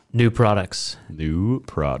 New products. New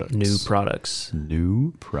products. New products.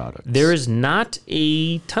 New products. There is not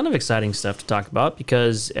a ton of exciting stuff to talk about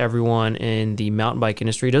because everyone in the mountain bike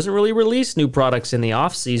industry doesn't really release new products in the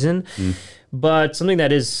off season. But something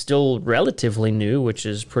that is still relatively new, which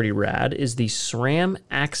is pretty rad, is the SRAM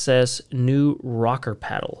Access new rocker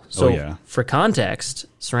paddle. So for context,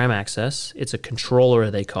 SRAM Access, it's a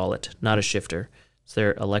controller, they call it, not a shifter. It's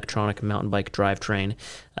their electronic mountain bike drivetrain.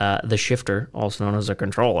 The shifter, also known as a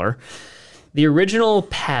controller. The original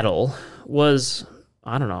paddle was,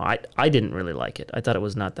 I don't know, I didn't really like it. I thought it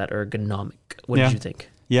was not that ergonomic. What did you think?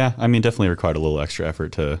 Yeah, I mean, definitely required a little extra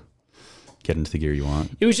effort to get into the gear you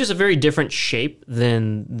want. It was just a very different shape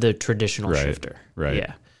than the traditional shifter. Right.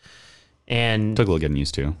 Yeah. And took a little getting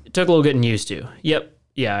used to. It took a little getting used to. Yep.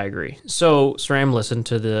 Yeah, I agree. So SRAM listened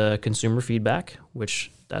to the consumer feedback, which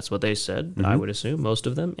that's what they said, I would assume, most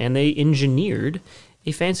of them, and they engineered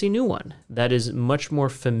a fancy new one that is much more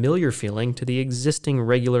familiar feeling to the existing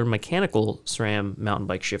regular mechanical SRAM mountain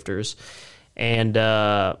bike shifters. And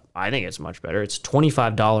I think it's much better. It's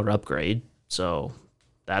 $25 upgrade, so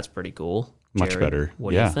that's pretty cool. Much better.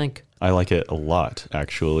 What do you think? I like it a lot,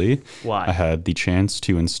 actually. Why? I had the chance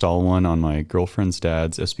to install one on my girlfriend's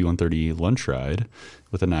dad's SB130 lunch ride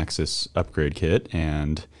with an Axis upgrade kit,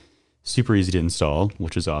 and super easy to install,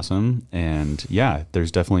 which is awesome. And yeah,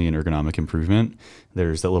 there's definitely an ergonomic improvement.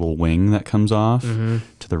 There's that little wing that comes off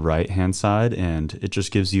to the right-hand side, and it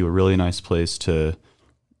just gives you a really nice place to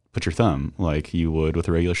put your thumb like you would with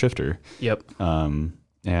a regular shifter. Yep.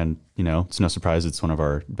 And, you know, it's no surprise it's one of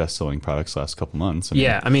our best-selling products last couple months.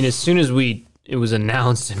 I mean, as soon as it was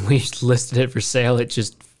announced and we listed it for sale, it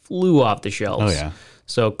just flew off the shelves. Oh, yeah.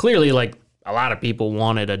 So clearly, like, a lot of people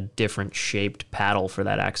wanted a different shaped paddle for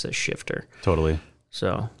that Access shifter. Totally.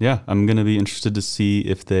 So yeah, I'm going to be interested to see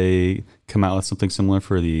if they come out with something similar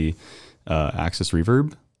for the Axis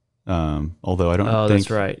Reverb. Although I don't think, that's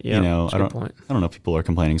right. Yep. You know, I don't know if people are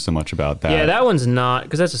complaining so much about that. Yeah, that one's not,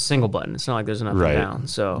 because that's a single button. It's not like there's an up and down.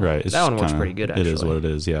 So that one works pretty good, actually. It is what it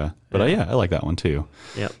is, yeah. But I like that one too.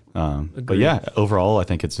 Yep. But yeah, overall, I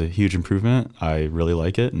think it's a huge improvement. I really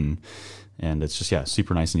like it, and it's just,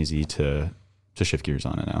 super nice and easy to shift gears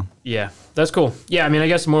on it now. Yeah, that's cool. Yeah, I mean, I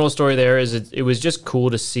guess the moral story there is it was just cool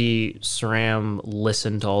to see SRAM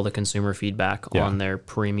listen to all the consumer feedback on their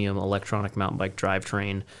premium electronic mountain bike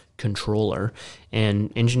drivetrain controller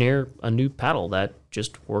and engineer a new paddle that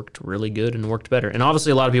just worked really good and worked better. And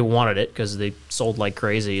obviously a lot of people wanted it because they sold like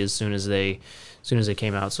crazy as soon as they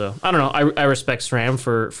came out. So I don't know. I respect SRAM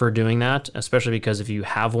for doing that, especially because if you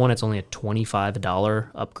have one, it's only a $25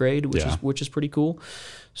 upgrade, which is pretty cool.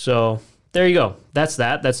 So there you go. That's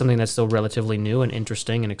that. That's something that's still relatively new and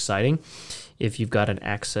interesting and exciting if you've got an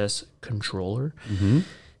Access controller.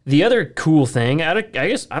 The other cool thing, I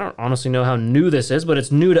guess I don't honestly know how new this is, but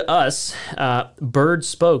it's new to us, Bird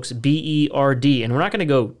Spokes, B-E-R-D. And we're not going to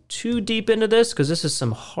go too deep into this because this is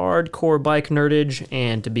some hardcore bike nerdage.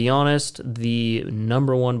 And to be honest, the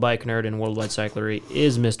 #1 bike nerd in Worldwide Cyclery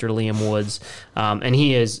is Mr. Liam Woods. And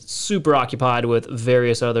he is super occupied with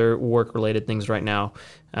various other work-related things right now.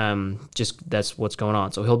 Just that's what's going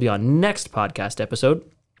on. So he'll be on next podcast episode.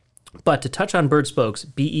 But to touch on Bird Spokes,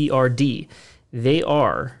 B-E-R-D, they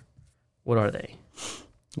are, what are they?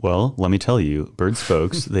 Well, let me tell you, Bird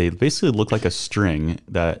Spokes, they basically look like a string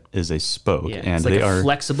that is a spoke. Yeah, and it's like they a are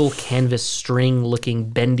flexible canvas string looking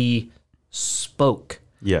bendy spoke.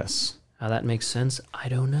 Yes. How that makes sense, I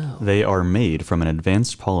don't know. They are made from an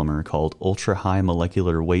advanced polymer called ultra-high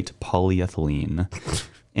molecular weight polyethylene.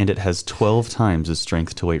 And it has 12 times the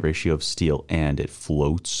strength to weight ratio of steel, and it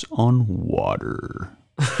floats on water.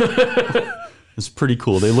 It's pretty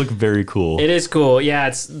cool. They look very cool. It is cool. Yeah,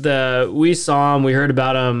 we saw them, we heard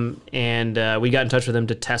about them, and we got in touch with them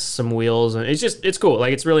to test some wheels. And it's cool.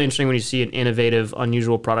 Like, it's really interesting when you see an innovative,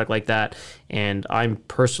 unusual product like that. And I'm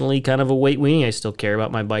personally kind of a weight weenie. I still care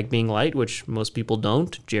about my bike being light, which most people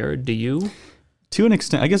don't. Jared, do you? To an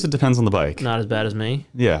extent, I guess it depends on the bike. Not as bad as me.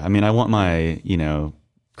 Yeah, I mean, I want my,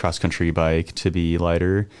 cross-country bike to be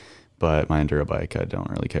lighter. But my enduro bike, I don't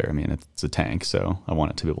really care. I mean, it's a tank, so I want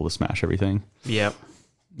it to be able to smash everything. Yep.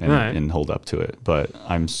 And hold up to it. But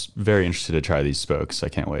I'm very interested to try these spokes. I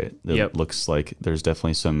can't wait. It looks like there's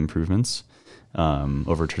definitely some improvements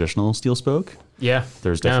over traditional steel spoke. Yeah,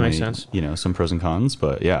 there's definitely that makes sense. Some pros and cons,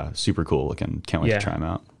 but yeah, super cool looking. Can't wait to try them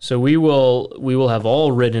out. So we will have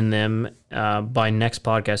all ridden them by next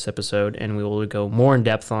podcast episode, and we will go more in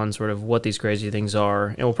depth on sort of what these crazy things are,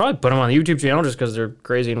 and we'll probably put them on the YouTube channel just because they're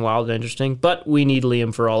crazy and wild and interesting. But we need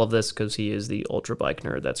Liam for all of this because he is the ultra bike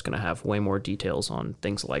nerd that's going to have way more details on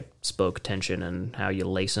things like spoke tension and how you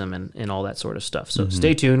lace them and all that sort of stuff. So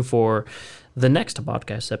stay tuned for the next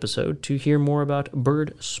podcast episode to hear more about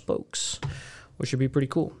bird spokes, which should be pretty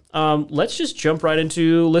cool. Let's just jump right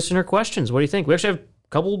into listener questions. What do you think? We actually have a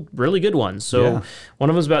couple really good ones. So one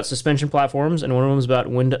of them is about suspension platforms, and one of them is about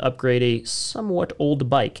when to upgrade a somewhat old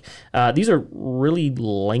bike. These are really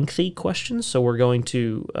lengthy questions, so we're going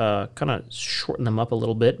to kind of shorten them up a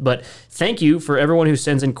little bit. But thank you for everyone who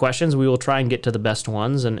sends in questions. We will try and get to the best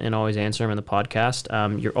ones and always answer them in the podcast.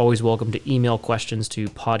 You're always welcome to email questions to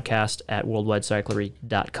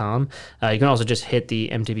podcast@worldwidecyclery.com. You can also just hit the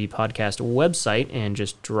MTB podcast website and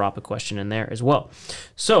just drop a question in there as well.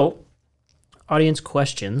 So, audience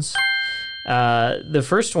questions. The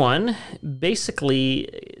first one, basically,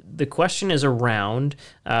 the question is around,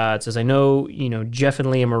 it says, I know, Jeff and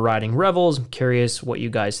Liam are riding Revels. I'm curious what you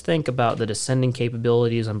guys think about the descending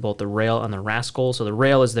capabilities on both the Rail and the Rascal. So the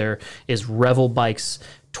Rail is Revel Bikes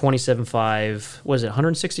 27.5, what is it,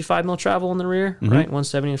 165 mil travel in the rear, right?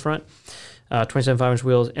 170 in the front. 27.5-inch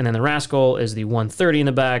wheels. And then the Rascal is the 130 in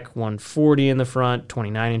the back, 140 in the front,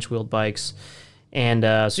 29-inch wheeled bikes. And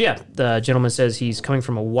the gentleman says he's coming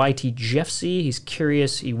from a YT Jeffsy. He's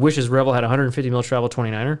curious. He wishes Revel had a 150 mil travel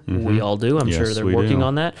 29er. We all do. I'm sure they're working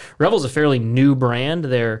on that. Revel's a fairly new brand.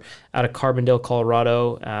 They're out of Carbondale,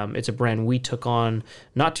 Colorado. It's a brand we took on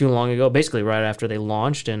not too long ago, basically right after they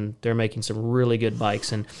launched, and they're making some really good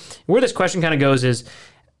bikes. And where this question kind of goes is,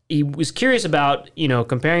 he was curious about,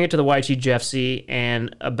 comparing it to the YT Jeffsy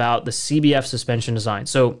and about the CBF suspension design.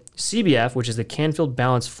 So CBF, which is the Canfield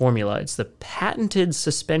Balance Formula, it's the patented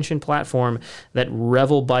suspension platform that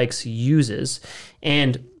Revel Bikes uses.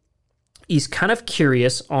 And he's kind of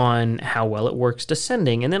curious on how well it works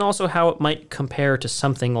descending, and then also how it might compare to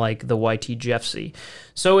something like the YT Jeffsy.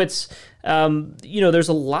 So it's, there's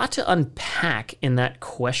a lot to unpack in that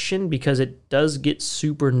question because it does get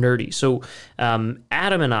super nerdy. So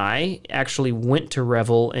Adam and I actually went to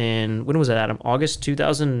Revel in, when was that, Adam? August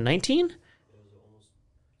 2019?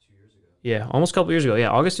 Yeah, almost a couple years ago.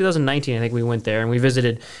 Yeah, August 2019, I think we went there, and we went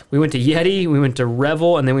to Yeti, we went to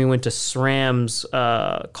Revel, and then we went to SRAM's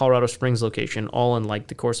Colorado Springs location, all in like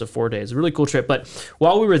the course of 4 days. A really cool trip. But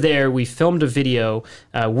while we were there, we filmed a video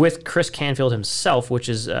with Chris Canfield himself, which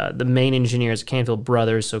is the main engineer at Canfield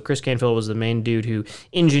Brothers. So Chris Canfield was the main dude who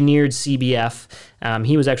engineered CBF.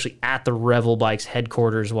 He was actually at the Revel Bikes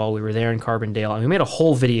headquarters while we were there in Carbondale, and we made a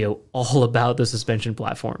whole video all about the suspension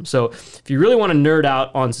platform. So if you really want to nerd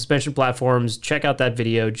out on suspension platforms, check out that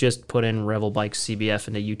video. Just put in Revel Bikes CBF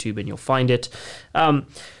into YouTube and you'll find it.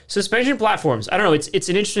 Suspension platforms, I don't know, it's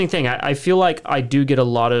an interesting thing. I feel like I do get a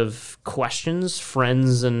lot of questions,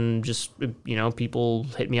 friends, and just, people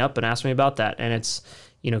hit me up and ask me about that. And it's,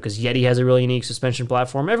 because Yeti has a really unique suspension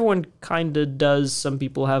platform. Everyone kind of does. Some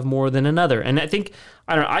people have more than another. And I think,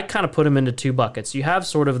 I kind of put them into two buckets. You have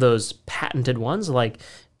sort of those patented ones like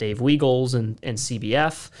Dave Weagle's and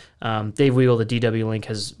CBF. Dave Weagle, the DW Link,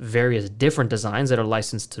 has various different designs that are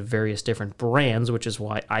licensed to various different brands, which is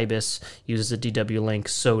why Ibis uses a DW Link.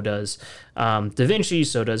 So does Da Vinci,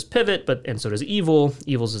 so does Pivot, and so does Evil.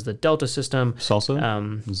 Evil's is the Delta system.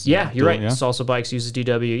 Salsa? You're right. Yeah. Salsa Bikes uses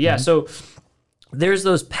DW. Yeah, so there's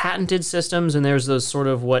those patented systems, and there's those sort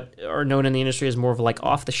of what are known in the industry as more of like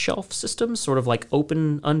off-the-shelf systems, sort of like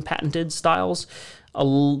open, unpatented styles.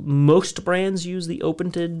 Most brands use the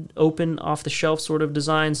open off-the-shelf sort of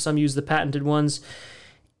designs. Some use the patented ones.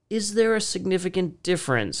 Is there a significant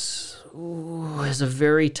difference? Ooh, it's a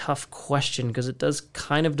very tough question because it does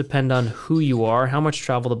kind of depend on who you are, how much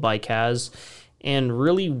travel the bike has, and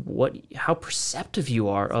really how perceptive you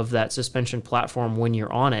are of that suspension platform when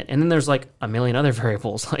you're on it. And then there's like a million other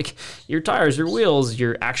variables, like your tires, your wheels,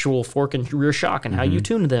 your actual fork and rear shock, and how you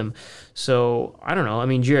tune them. So I don't know. I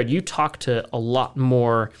mean, Jared, you talk to a lot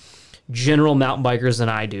more general mountain bikers than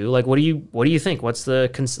I do. Like, what do you think? What's the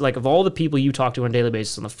like of all the people you talk to on a daily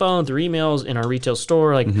basis on the phone, through emails, in our retail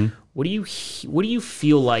store? Like, what do you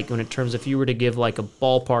feel like when in terms if you were to give like a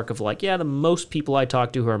ballpark of like, the most people I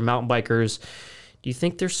talk to who are mountain bikers, do you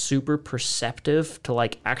think they're super perceptive to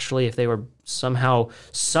like actually, if they were somehow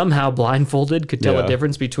blindfolded, could tell a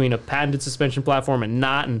difference between a patented suspension platform and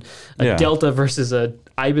not, and a Delta versus a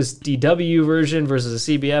IBIS DW version versus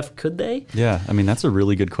a CBF? Could they? Yeah, I mean, that's a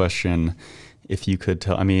really good question. If you could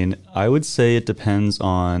tell, I mean, I would say it depends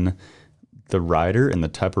on the rider and the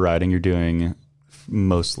type of riding you're doing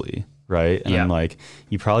mostly, right? And like,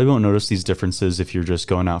 you probably won't notice these differences if you're just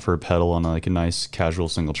going out for a pedal on like a nice casual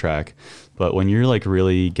single track. But when you're like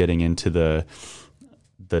really getting into the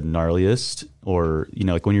gnarliest, or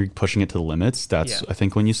like when you're pushing it to the limits, that's I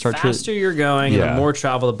think when you start faster you're going, and the more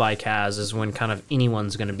travel the bike has is when kind of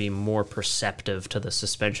anyone's going to be more perceptive to the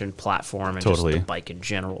suspension platform and just the bike in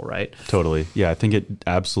general, right? Totally. Yeah, I think it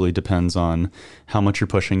absolutely depends on how much you're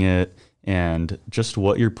pushing it and just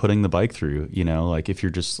what you're putting the bike through. Like if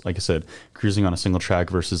you're just, like I said, cruising on a single track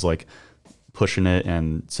versus like pushing it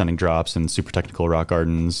and sending drops and super technical rock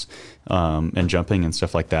gardens and jumping and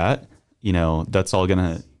stuff like that, that's all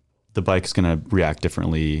the bike's gonna react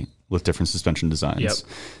differently with different suspension designs.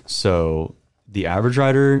 So the average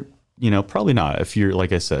rider, probably not. If you're,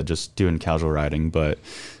 like I said, just doing casual riding, but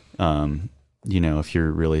if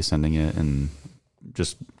you're really sending it and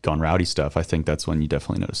just gone rowdy stuff, I think that's when you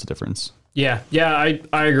definitely notice the difference. Yeah, I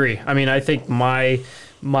agree. I mean, I think my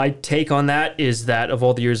take on that is that of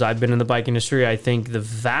all the years I've been in the bike industry, I think the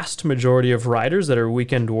vast majority of riders that are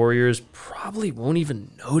weekend warriors probably won't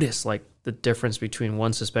even notice like the difference between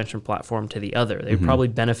one suspension platform to the other. They probably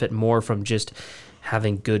benefit more from just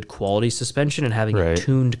having good quality suspension and having it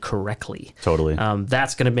tuned correctly. Totally.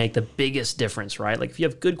 That's going to make the biggest difference, right? Like if you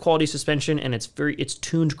have good quality suspension and it's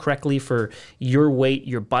tuned correctly for your weight,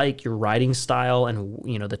 your bike, your riding style, and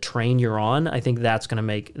the terrain you're on, I think that's going to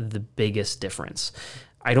make the biggest difference.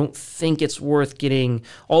 I don't think it's worth getting,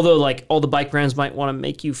 although like all the bike brands might want to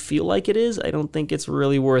make you feel like it is, I don't think it's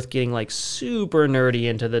really worth getting like super nerdy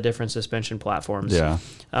into the different suspension platforms. Yeah.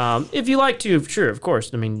 If you like to, sure, of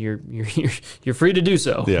course. I mean, you're free to do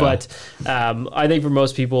so. Yeah. But I think for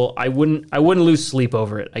most people, I wouldn't lose sleep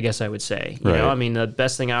over it, I guess I would say. You know, I mean, the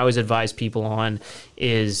best thing I always advise people on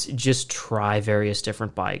is just try various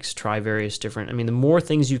different bikes, I mean, the more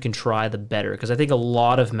things you can try, the better. Because I think a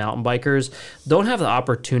lot of mountain bikers don't have the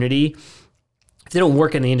opportunity, if they don't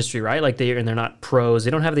work in the industry, right? Like they're not pros,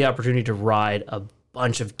 they don't have the opportunity to ride a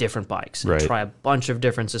bunch of different bikes and try a bunch of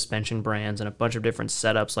different suspension brands and a bunch of different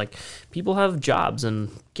setups. Like people have jobs and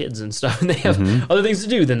kids and stuff, and they have other things to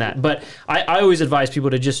do than that. But I always advise people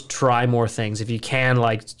to just try more things. If you can,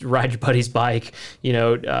 like ride your buddy's bike,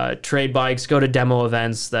 trade bikes, go to demo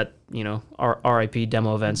events that, RIP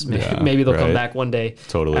demo events. Maybe they'll come back one day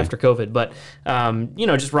after COVID. But,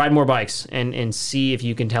 just ride more bikes and see if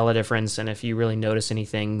you can tell a difference and if you really notice any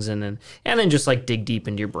things. And then just like dig deep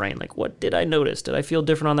into your brain. Like, what did I notice? Did I feel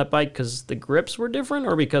different on that bike because the grips were different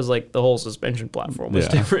or because like the whole suspension platform was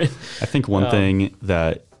different? I think one thing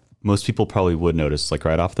that most people probably would notice like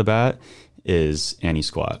right off the bat is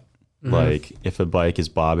anti-squat. Like if a bike is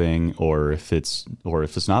bobbing or if it's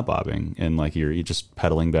not bobbing and like you're just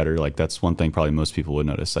pedaling better, like that's one thing probably most people would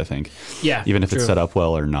notice, I think. Yeah. Even if it's set up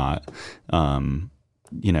well or not.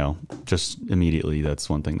 Just immediately that's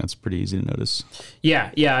one thing that's pretty easy to notice. Yeah,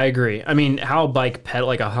 I agree. I mean, how a bike pedal,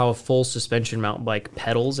 like how a full suspension mountain bike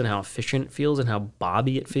pedals and how efficient it feels and how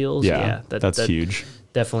bobby it feels. Yeah, that's huge.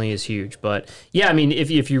 Definitely is huge. But yeah, I mean,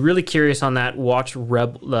 if you're really curious on that, watch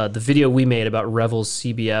the video we made about Revel's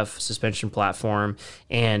CBF suspension platform.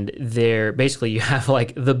 And there, basically, you have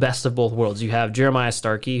like the best of both worlds. You have Jeremiah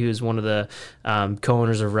Starkey, who's one of the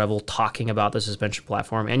co-owners of Revel, talking about the suspension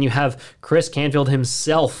platform. And you have Chris Canfield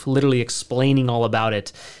himself literally explaining all about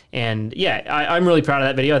it. And yeah, I'm really proud of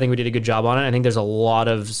that video. I think we did a good job on it. I think there's a lot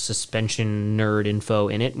of suspension nerd info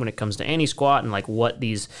in it when it comes to anti-squat and like what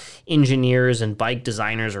these engineers and bike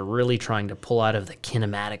designers are really trying to pull out of the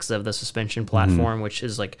kinematics of the suspension platform, which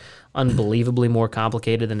is like unbelievably more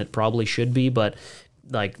complicated than it probably should be, but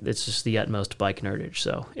like it's just the utmost bike nerdage.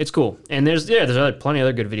 So it's cool. And there's plenty of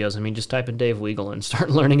other good videos. I mean, just type in Dave Weigel and start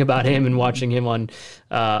learning about him and watching him on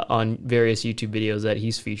various YouTube videos that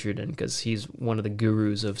he's featured in, because he's one of the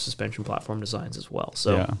gurus of suspension platform designs as well.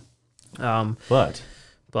 So, but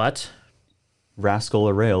rascal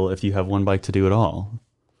a rail if you have one bike to do it all.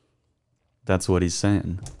 That's what he's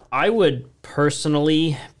saying. I would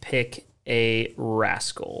personally pick a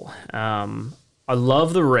rascal. I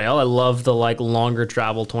love the rail. I love the like longer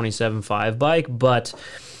travel 27.5 bike, but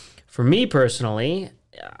for me personally,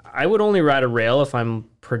 I would only ride a rail if I'm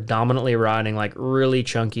predominantly riding like really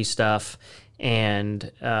chunky stuff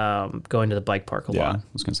and going to the bike park a lot. I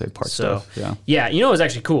was gonna say park stuff. Yeah. It was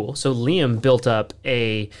actually cool. So Liam built up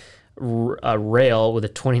a a rail with a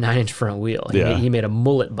 29-inch front wheel. Yeah. He made a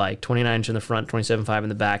mullet bike, 29-inch in the front, 27.5 in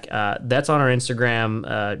the back. That's on our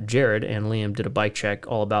Instagram. Jared and Liam did a bike check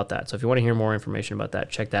all about that. So if you want to hear more information about that,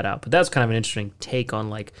 check that out. But that's kind of an interesting take on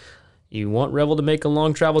like, you want Revel to make a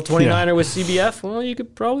long travel 29er with CBF? Well, you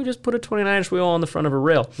could probably just put a 29-inch wheel on the front of a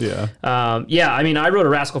rail. Yeah. I mean, I rode a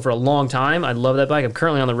Rascal for a long time. I love that bike. I'm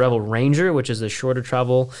currently on the Revel Ranger, which is the shorter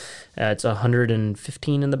travel. It's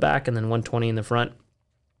 115 in the back and then 120 in the front.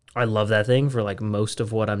 I love that thing for like most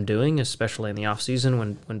of what I'm doing, especially in the off season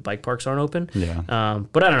when bike parks aren't open. Yeah.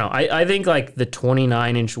 But I don't know. I think like the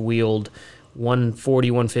 29-inch wheeled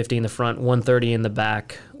 140, 150 in the front, 130 in the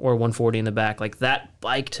back, or 140 in the back. Like that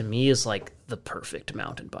bike to me is like the perfect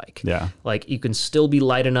mountain bike. Yeah. Like you can still be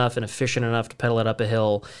light enough and efficient enough to pedal it up a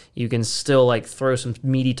hill. You can still like throw some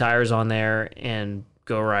meaty tires on there and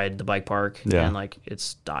go ride the bike park. Yeah. And like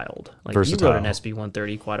it's dialed. Like Versatile. you rode an SB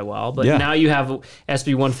 130 quite a while, but Yeah. now you have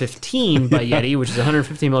SB 115 by Yeti, which is a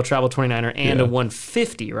 115 mil travel 29er and Yeah. a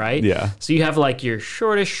 150, right? Yeah. So you have like your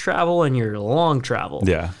shortest travel and your long travel.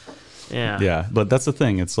 Yeah. Yeah. Yeah. But that's the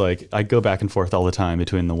thing. It's like I go back and forth all the time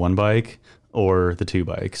between the one bike or the two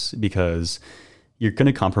bikes because you're going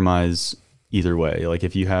to compromise either way. Like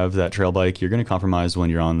if you have that trail bike, you're going to compromise when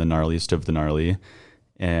you're on the gnarliest of the gnarly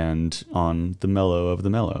and on the mellow of the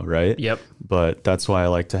mellow, right? Yep. But that's why I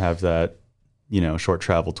like to have that, short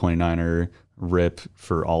travel 29er rip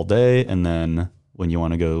for all day. And then when you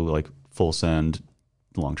want to go like full send,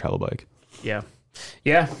 long travel bike. Yeah.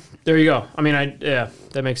 Yeah. There you go. I mean,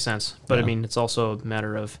 that makes sense. But I Yeah. mean, it's also a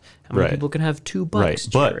matter of how many Right. people can have two bikes,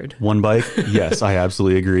 Right. Jared. But one bike, yes, I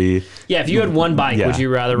absolutely agree. Yeah. If you had one bike, Yeah, would you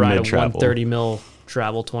rather ride a mid-travel. 130 mil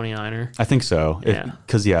travel 29er? I think so. Yeah.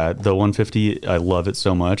 Because, the 150, I love it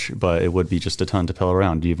so much, but it would be just a ton to pedal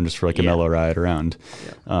around, even just for like a Yeah. mellow ride around.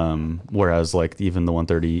 Whereas like even the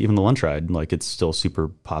 130, even the lunch ride, like it's still super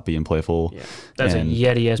poppy and playful. Yeah. That's And- a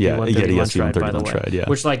Yeti SB yeah, 130 Yeti lunch SB ride, by 130 the lunch way. ride, yeah.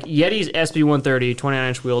 Which like Yeti's SB 130,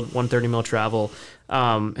 29-inch wheeled, 130 mil travel,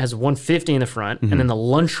 has 150 in the front, and then the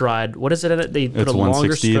lunch ride, what is it? They put It's a longer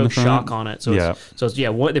 160 in the stroke front. shock on it. So Yeah.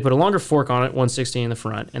 they put a longer fork on it, 160 in the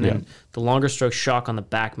front, and then Yeah. the longer stroke shock on the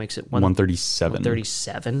back makes it 137.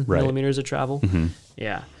 137 Right. millimeters of travel.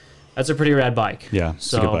 Yeah, that's a pretty rad bike. Yeah,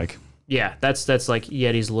 it's a good bike. Yeah, that's like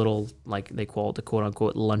Yeti's little, like they call it the quote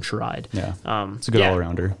unquote lunch ride. Yeah. Um, It's a good yeah. all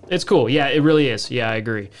rounder. It's cool. Yeah, it really is. Yeah, I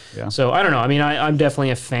agree. Yeah. So I don't know. I mean, I'm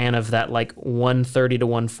definitely a fan of that like 130 to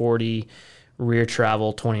 140 rear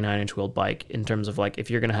travel 29-inch wheeled bike in terms of like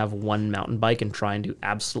if you're going to have one mountain bike and try and do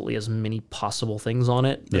absolutely as many possible things on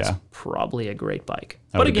it, that's Yeah. probably a great bike.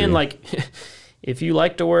 I But would again, agree. like if you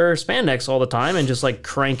like to wear spandex all the time and just like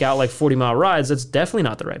crank out like 40-mile rides, that's definitely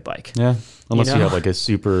not the right bike. Yeah. Unless you, know? have like a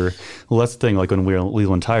super, well, that's the thing. Like when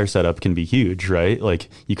wheel and tire setup can be huge, right? Like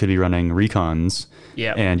you could be running recons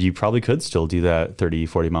Yeah. and you probably could still do that 30,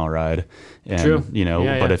 40-mile ride. And, True. but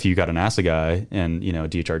Yeah. if you got an ASA guy and,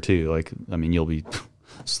 DHR2, like, I mean, you'll be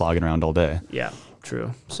slogging around all day. Yeah,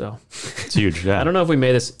 true. So It's huge. Yeah. I don't know if we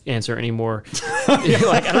made this answer any more.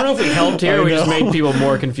 Like, I don't know if we helped here. I We just know. made people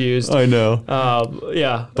more confused. I know.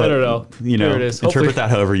 Yeah, I don't know. There it is. Interpret that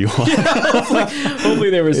however you want. Hopefully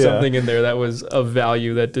there was Yeah. something in there that was of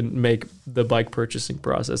value that didn't make the bike purchasing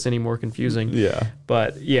process any more confusing. Yeah.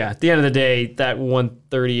 But yeah, at the end of the day, that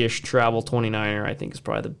 130-ish travel 29er I think is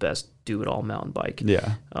probably the best do-it-all mountain bike.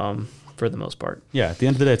 Yeah. For the most part. Yeah. At the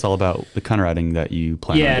end of the day, it's all about the kind of riding that you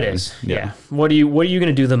plan on Yeah, it doing. is. Yeah. What are you going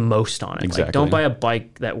to do the most on it? Like, Exactly. don't buy a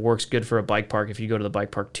bike that works good for a bike park if you go to the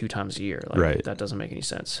bike park 2 times a year. Like, Right. That doesn't make any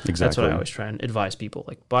sense. That's Exactly. what I always try and advise people.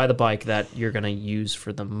 Like, buy the bike that you're going to use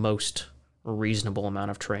for the most reasonable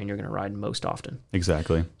amount of terrain you're going to ride most often.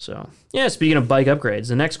 Exactly. So, yeah, speaking of bike upgrades,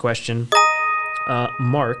 the next question,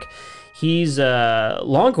 Mark, he's a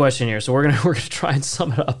long question here, so we're gonna try and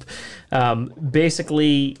sum it up.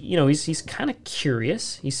 Basically, he's kind of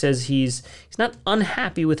curious. He says he's not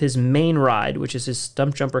unhappy with his main ride, which is his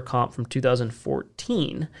stump jumper comp from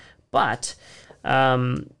 2014, but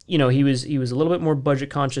he was a little bit more budget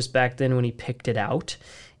conscious back then when he picked it out.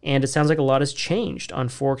 And it sounds like a lot has changed on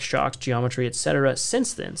forks, shocks, geometry, etc.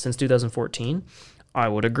 since then, since 2014. I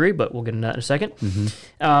would agree, but we'll get into that in a second.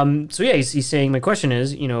 So yeah, he's saying, my question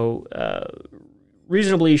is,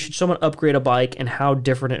 reasonably, should someone upgrade a bike and how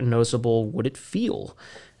different and noticeable would it feel?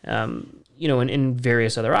 In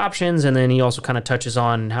various other options. And then he also kind of touches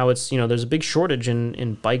on how it's, there's a big shortage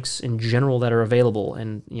in bikes in general that are available.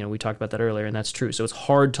 And, we talked about that earlier, and that's true. So it's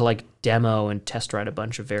hard to like demo and test ride a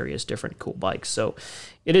bunch of various different cool bikes. So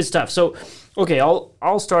it is tough. So, okay,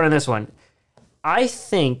 I'll start on this one. I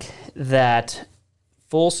think that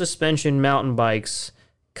full suspension mountain bikes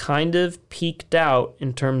kind of peaked out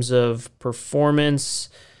in terms of performance,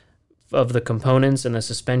 of the components and the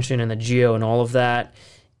suspension and the geo and all of that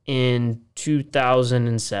in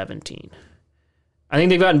 2017. I think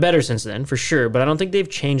they've gotten better since then, for sure, but I don't think they've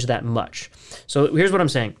changed that much. So here's what I'm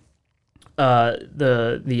saying.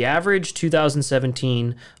 The average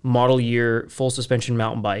 2017 model year full suspension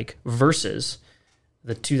mountain bike versus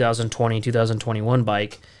the 2020, 2021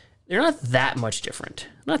 bike, they're not that much different.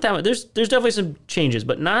 Not that much. There's definitely some changes,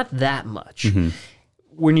 but not that much.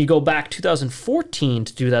 When you go back 2014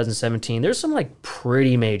 to 2017, there's some like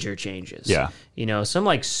pretty major changes. Yeah. You know, some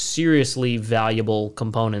like seriously valuable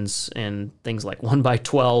components and things like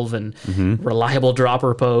 1x12 and reliable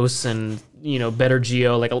dropper posts and, you know, better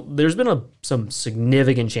geo. Like there's been some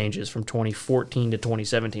significant changes from 2014 to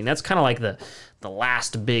 2017. That's kind of like the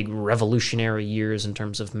last big revolutionary years in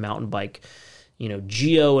terms of mountain bike, you know,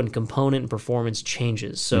 geo and component and performance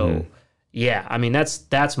changes. So yeah, I mean,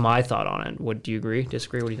 that's my thought on it. What do you agree?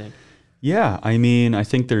 Disagree? What do you think? Yeah, I mean, I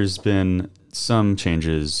think there's been some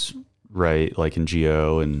changes, right, like in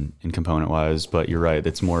geo and in component wise, but you're right,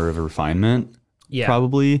 it's more of a refinement,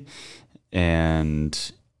 probably.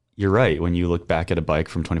 And you're right, when you look back at a bike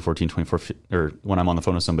from 2014, or when I'm on the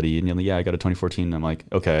phone with somebody and you're like, yeah, I got a 2014, and I'm like,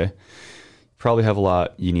 okay, probably have a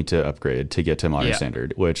lot you need to upgrade to get to modern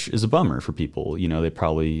standard, which is a bummer for people. You know,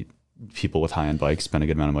 people with high-end bikes spend a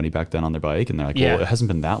good amount of money back then on their bike, and they're like, well, it hasn't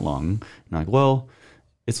been that long. And I'm like, well,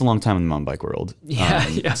 it's a long time in the mountain bike world.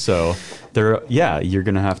 So you're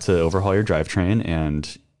going to have to overhaul your drivetrain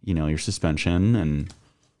and, you know, your suspension and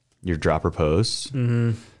your dropper posts,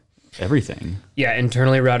 everything. Yeah,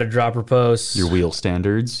 internally routed dropper posts. Your wheel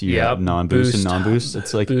standards. You have non-boost and non-boost.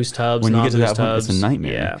 It's like boost hubs, when you get to that hubs. point, it's a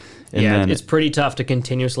nightmare. Yeah. And then, it's pretty tough to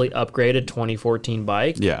continuously upgrade a 2014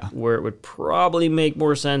 bike. Yeah. Where it would probably make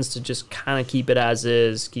more sense to just kind of keep it as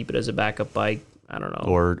is, keep it as a backup bike. I don't know.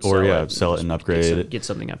 Or sell it and upgrade it. Get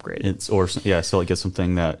something upgraded. Sell it, get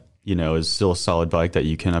something that, you know, is still a solid bike that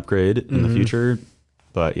you can upgrade in the future.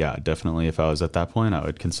 But yeah, definitely if I was at that point, I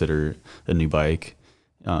would consider a new bike,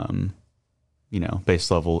 you know, base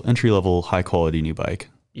level, entry level, high quality new bike.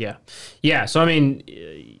 Yeah. Yeah. So, I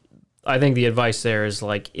mean, I think the advice there is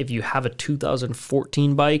like, if you have a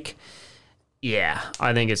 2014 bike,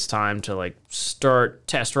 I think it's time to like start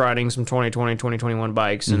test riding some 2020, 2021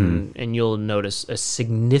 bikes and you'll notice a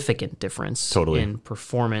significant difference in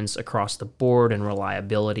performance across the board and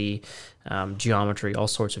reliability, geometry, all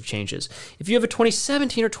sorts of changes. If you have a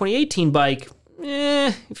 2017 or 2018 bike,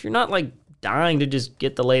 if you're not like dying to just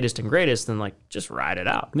get the latest and greatest, then like just ride it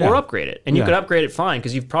out or upgrade it. And you could upgrade it fine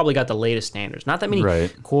because you've probably got the latest standards. Not that many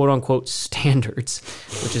quote unquote standards,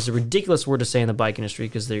 which is a ridiculous word to say in the bike industry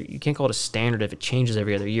because you can't call it a standard if it changes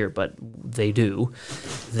every other year, but they do.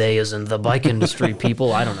 They as in the bike industry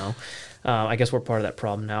people, I don't know. I guess we're part of that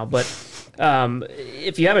problem now. But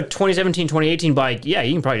if you have a 2017, 2018 bike, you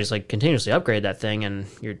can probably just like continuously upgrade that thing and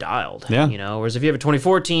you're dialed. Yeah. You know, whereas if you have a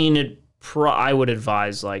 2014, I would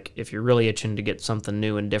advise, like, if you're really itching to get something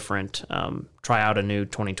new and different, try out a new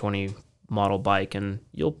 2020 model bike, and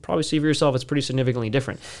you'll probably see for yourself it's pretty significantly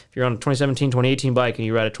different. If you're on a 2017, 2018 bike and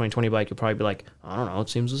you ride a 2020 bike, you'll probably be like, I don't know, it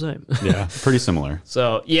seems the same. Yeah, pretty similar.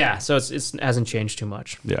 So it hasn't changed too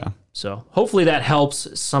much. Yeah. So hopefully that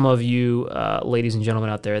helps some of you ladies and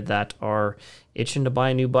gentlemen out there that are itching to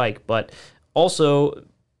buy a new bike. But also,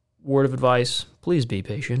 word of advice, please be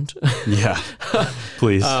patient. Yeah,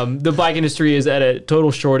 please. The bike industry is at a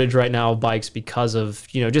total shortage right now of bikes because of,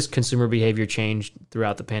 you know, just consumer behavior change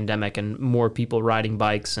throughout the pandemic and more people riding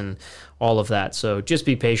bikes and all of that. So just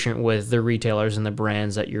be patient with the retailers and the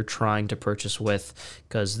brands that you're trying to purchase with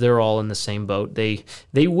because they're all in the same boat. They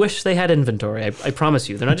wish they had inventory. I promise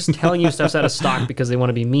you. They're not just telling you stuff's out of stock because they want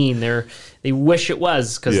to be mean. They wish it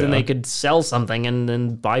was because then they could sell something and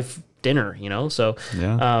then buy dinner, you know? So,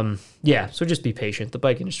 so just be patient. The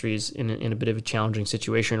bike industry is in a bit of a challenging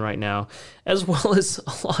situation right now, as well as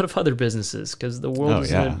a lot of other businesses, because the world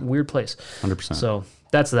is in a weird place. 100%. So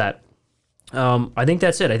that's that. I think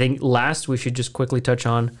that's it. I think last we should just quickly touch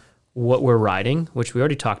on what we're riding, which we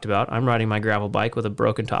already talked about. I'm riding my gravel bike with a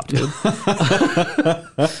broken top tube.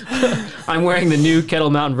 I'm wearing the new Kettle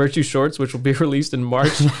Mountain Virtue shorts, which will be released in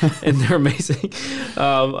March, and they're amazing.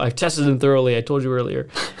 I've tested them thoroughly, I told you earlier.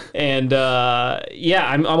 And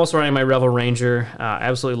I'm almost riding my Revel Ranger. I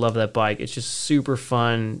absolutely love that bike. It's just super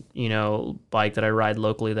fun, you know, bike that I ride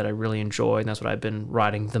locally that I really enjoy, and that's what I've been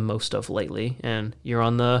riding the most of lately. And you're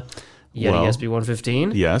on the Yeti SB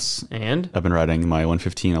 115. Yes. And I've been riding my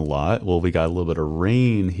 115 a lot. Well, we got a little bit of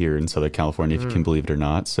rain here in Southern California, if you can believe it or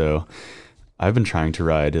not. So I've been trying to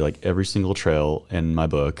ride like every single trail in my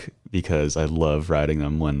book because I love riding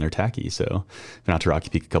them when they're tacky. So I've been out to Rocky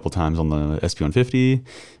Peak a couple times on the SB 150,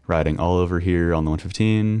 riding all over here on the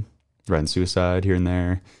 115. riding Suicide here and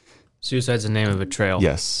there. Suicide's the name of a trail.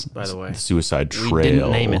 Yes. By the way. The Suicide Trail. We didn't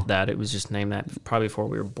name it that. It was just named that probably before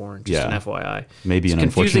we were born. Just an FYI. Maybe it's an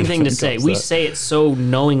confusing thing to say. We that. say it so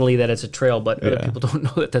knowingly that it's a trail, but other people don't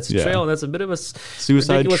know that that's a trail, and that's a bit of a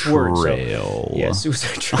Suicide ridiculous Trail. Word, so, yeah,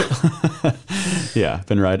 Suicide Trail.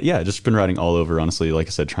 Just been riding all over, honestly. Like I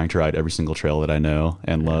said, trying to ride every single trail that I know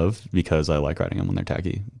and love because I like riding them when they're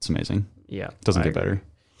tacky. It's amazing. Yeah. Doesn't get better.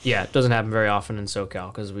 Yeah, it doesn't happen very often in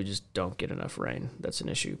SoCal because we just don't get enough rain. That's an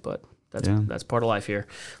issue, but that's part of life here.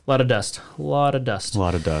 A lot of dust. Well,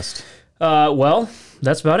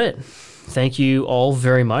 that's about it. Thank you all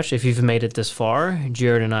very much. If you've made it this far,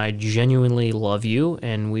 Jared and I genuinely love you,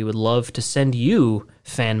 and we would love to send you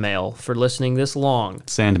fan mail for listening this long.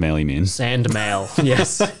 Sand mail, you mean? Sand mail,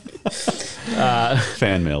 yes.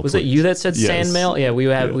 Fan mail. Was it you that said sand mail? Yeah, we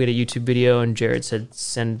had a YouTube video, and Jared said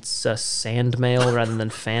send us sand mail rather than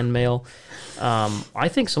fan mail. I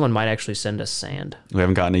think someone might actually send us sand. We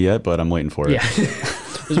haven't gotten it yet, but I'm waiting for it. Yeah.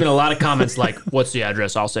 There's been a lot of comments like, what's the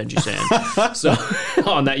address? I'll send you sand. So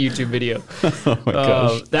on that YouTube video. Oh my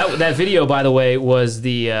gosh. That video, by the way, was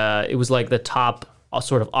it was like the top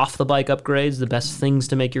sort of off the bike upgrades, the best things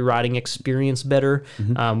to make your riding experience better.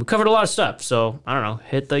 We covered a lot of stuff. So I don't know,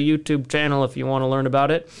 hit the YouTube channel if you want to learn about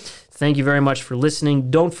it. Thank you very much for listening.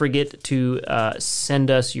 Don't forget to send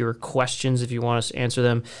us your questions if you want us to answer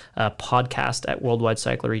them.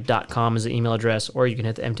 Podcast@worldwidecyclery.com is the email address, or you can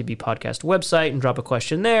hit the MTB Podcast website and drop a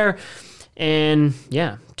question there. And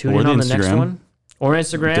tune in on the next one. Or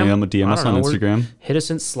Instagram. DM us on Instagram. Hit us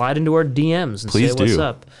and slide into our DMs and Please say what's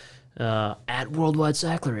up. At Worldwide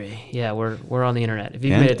Cyclery. Yeah, we're on the internet. If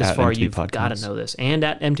you've made it this far, you've got to know this. And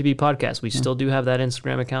at MTB Podcast. We still do have that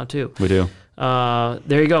Instagram account too. We do.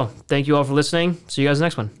 There you go. Thank you all for listening. See you guys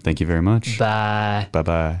next one. Thank you very much. Bye.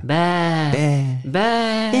 Bye-bye. Bye.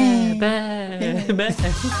 Bye. Bye. Bye.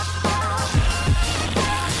 Bye.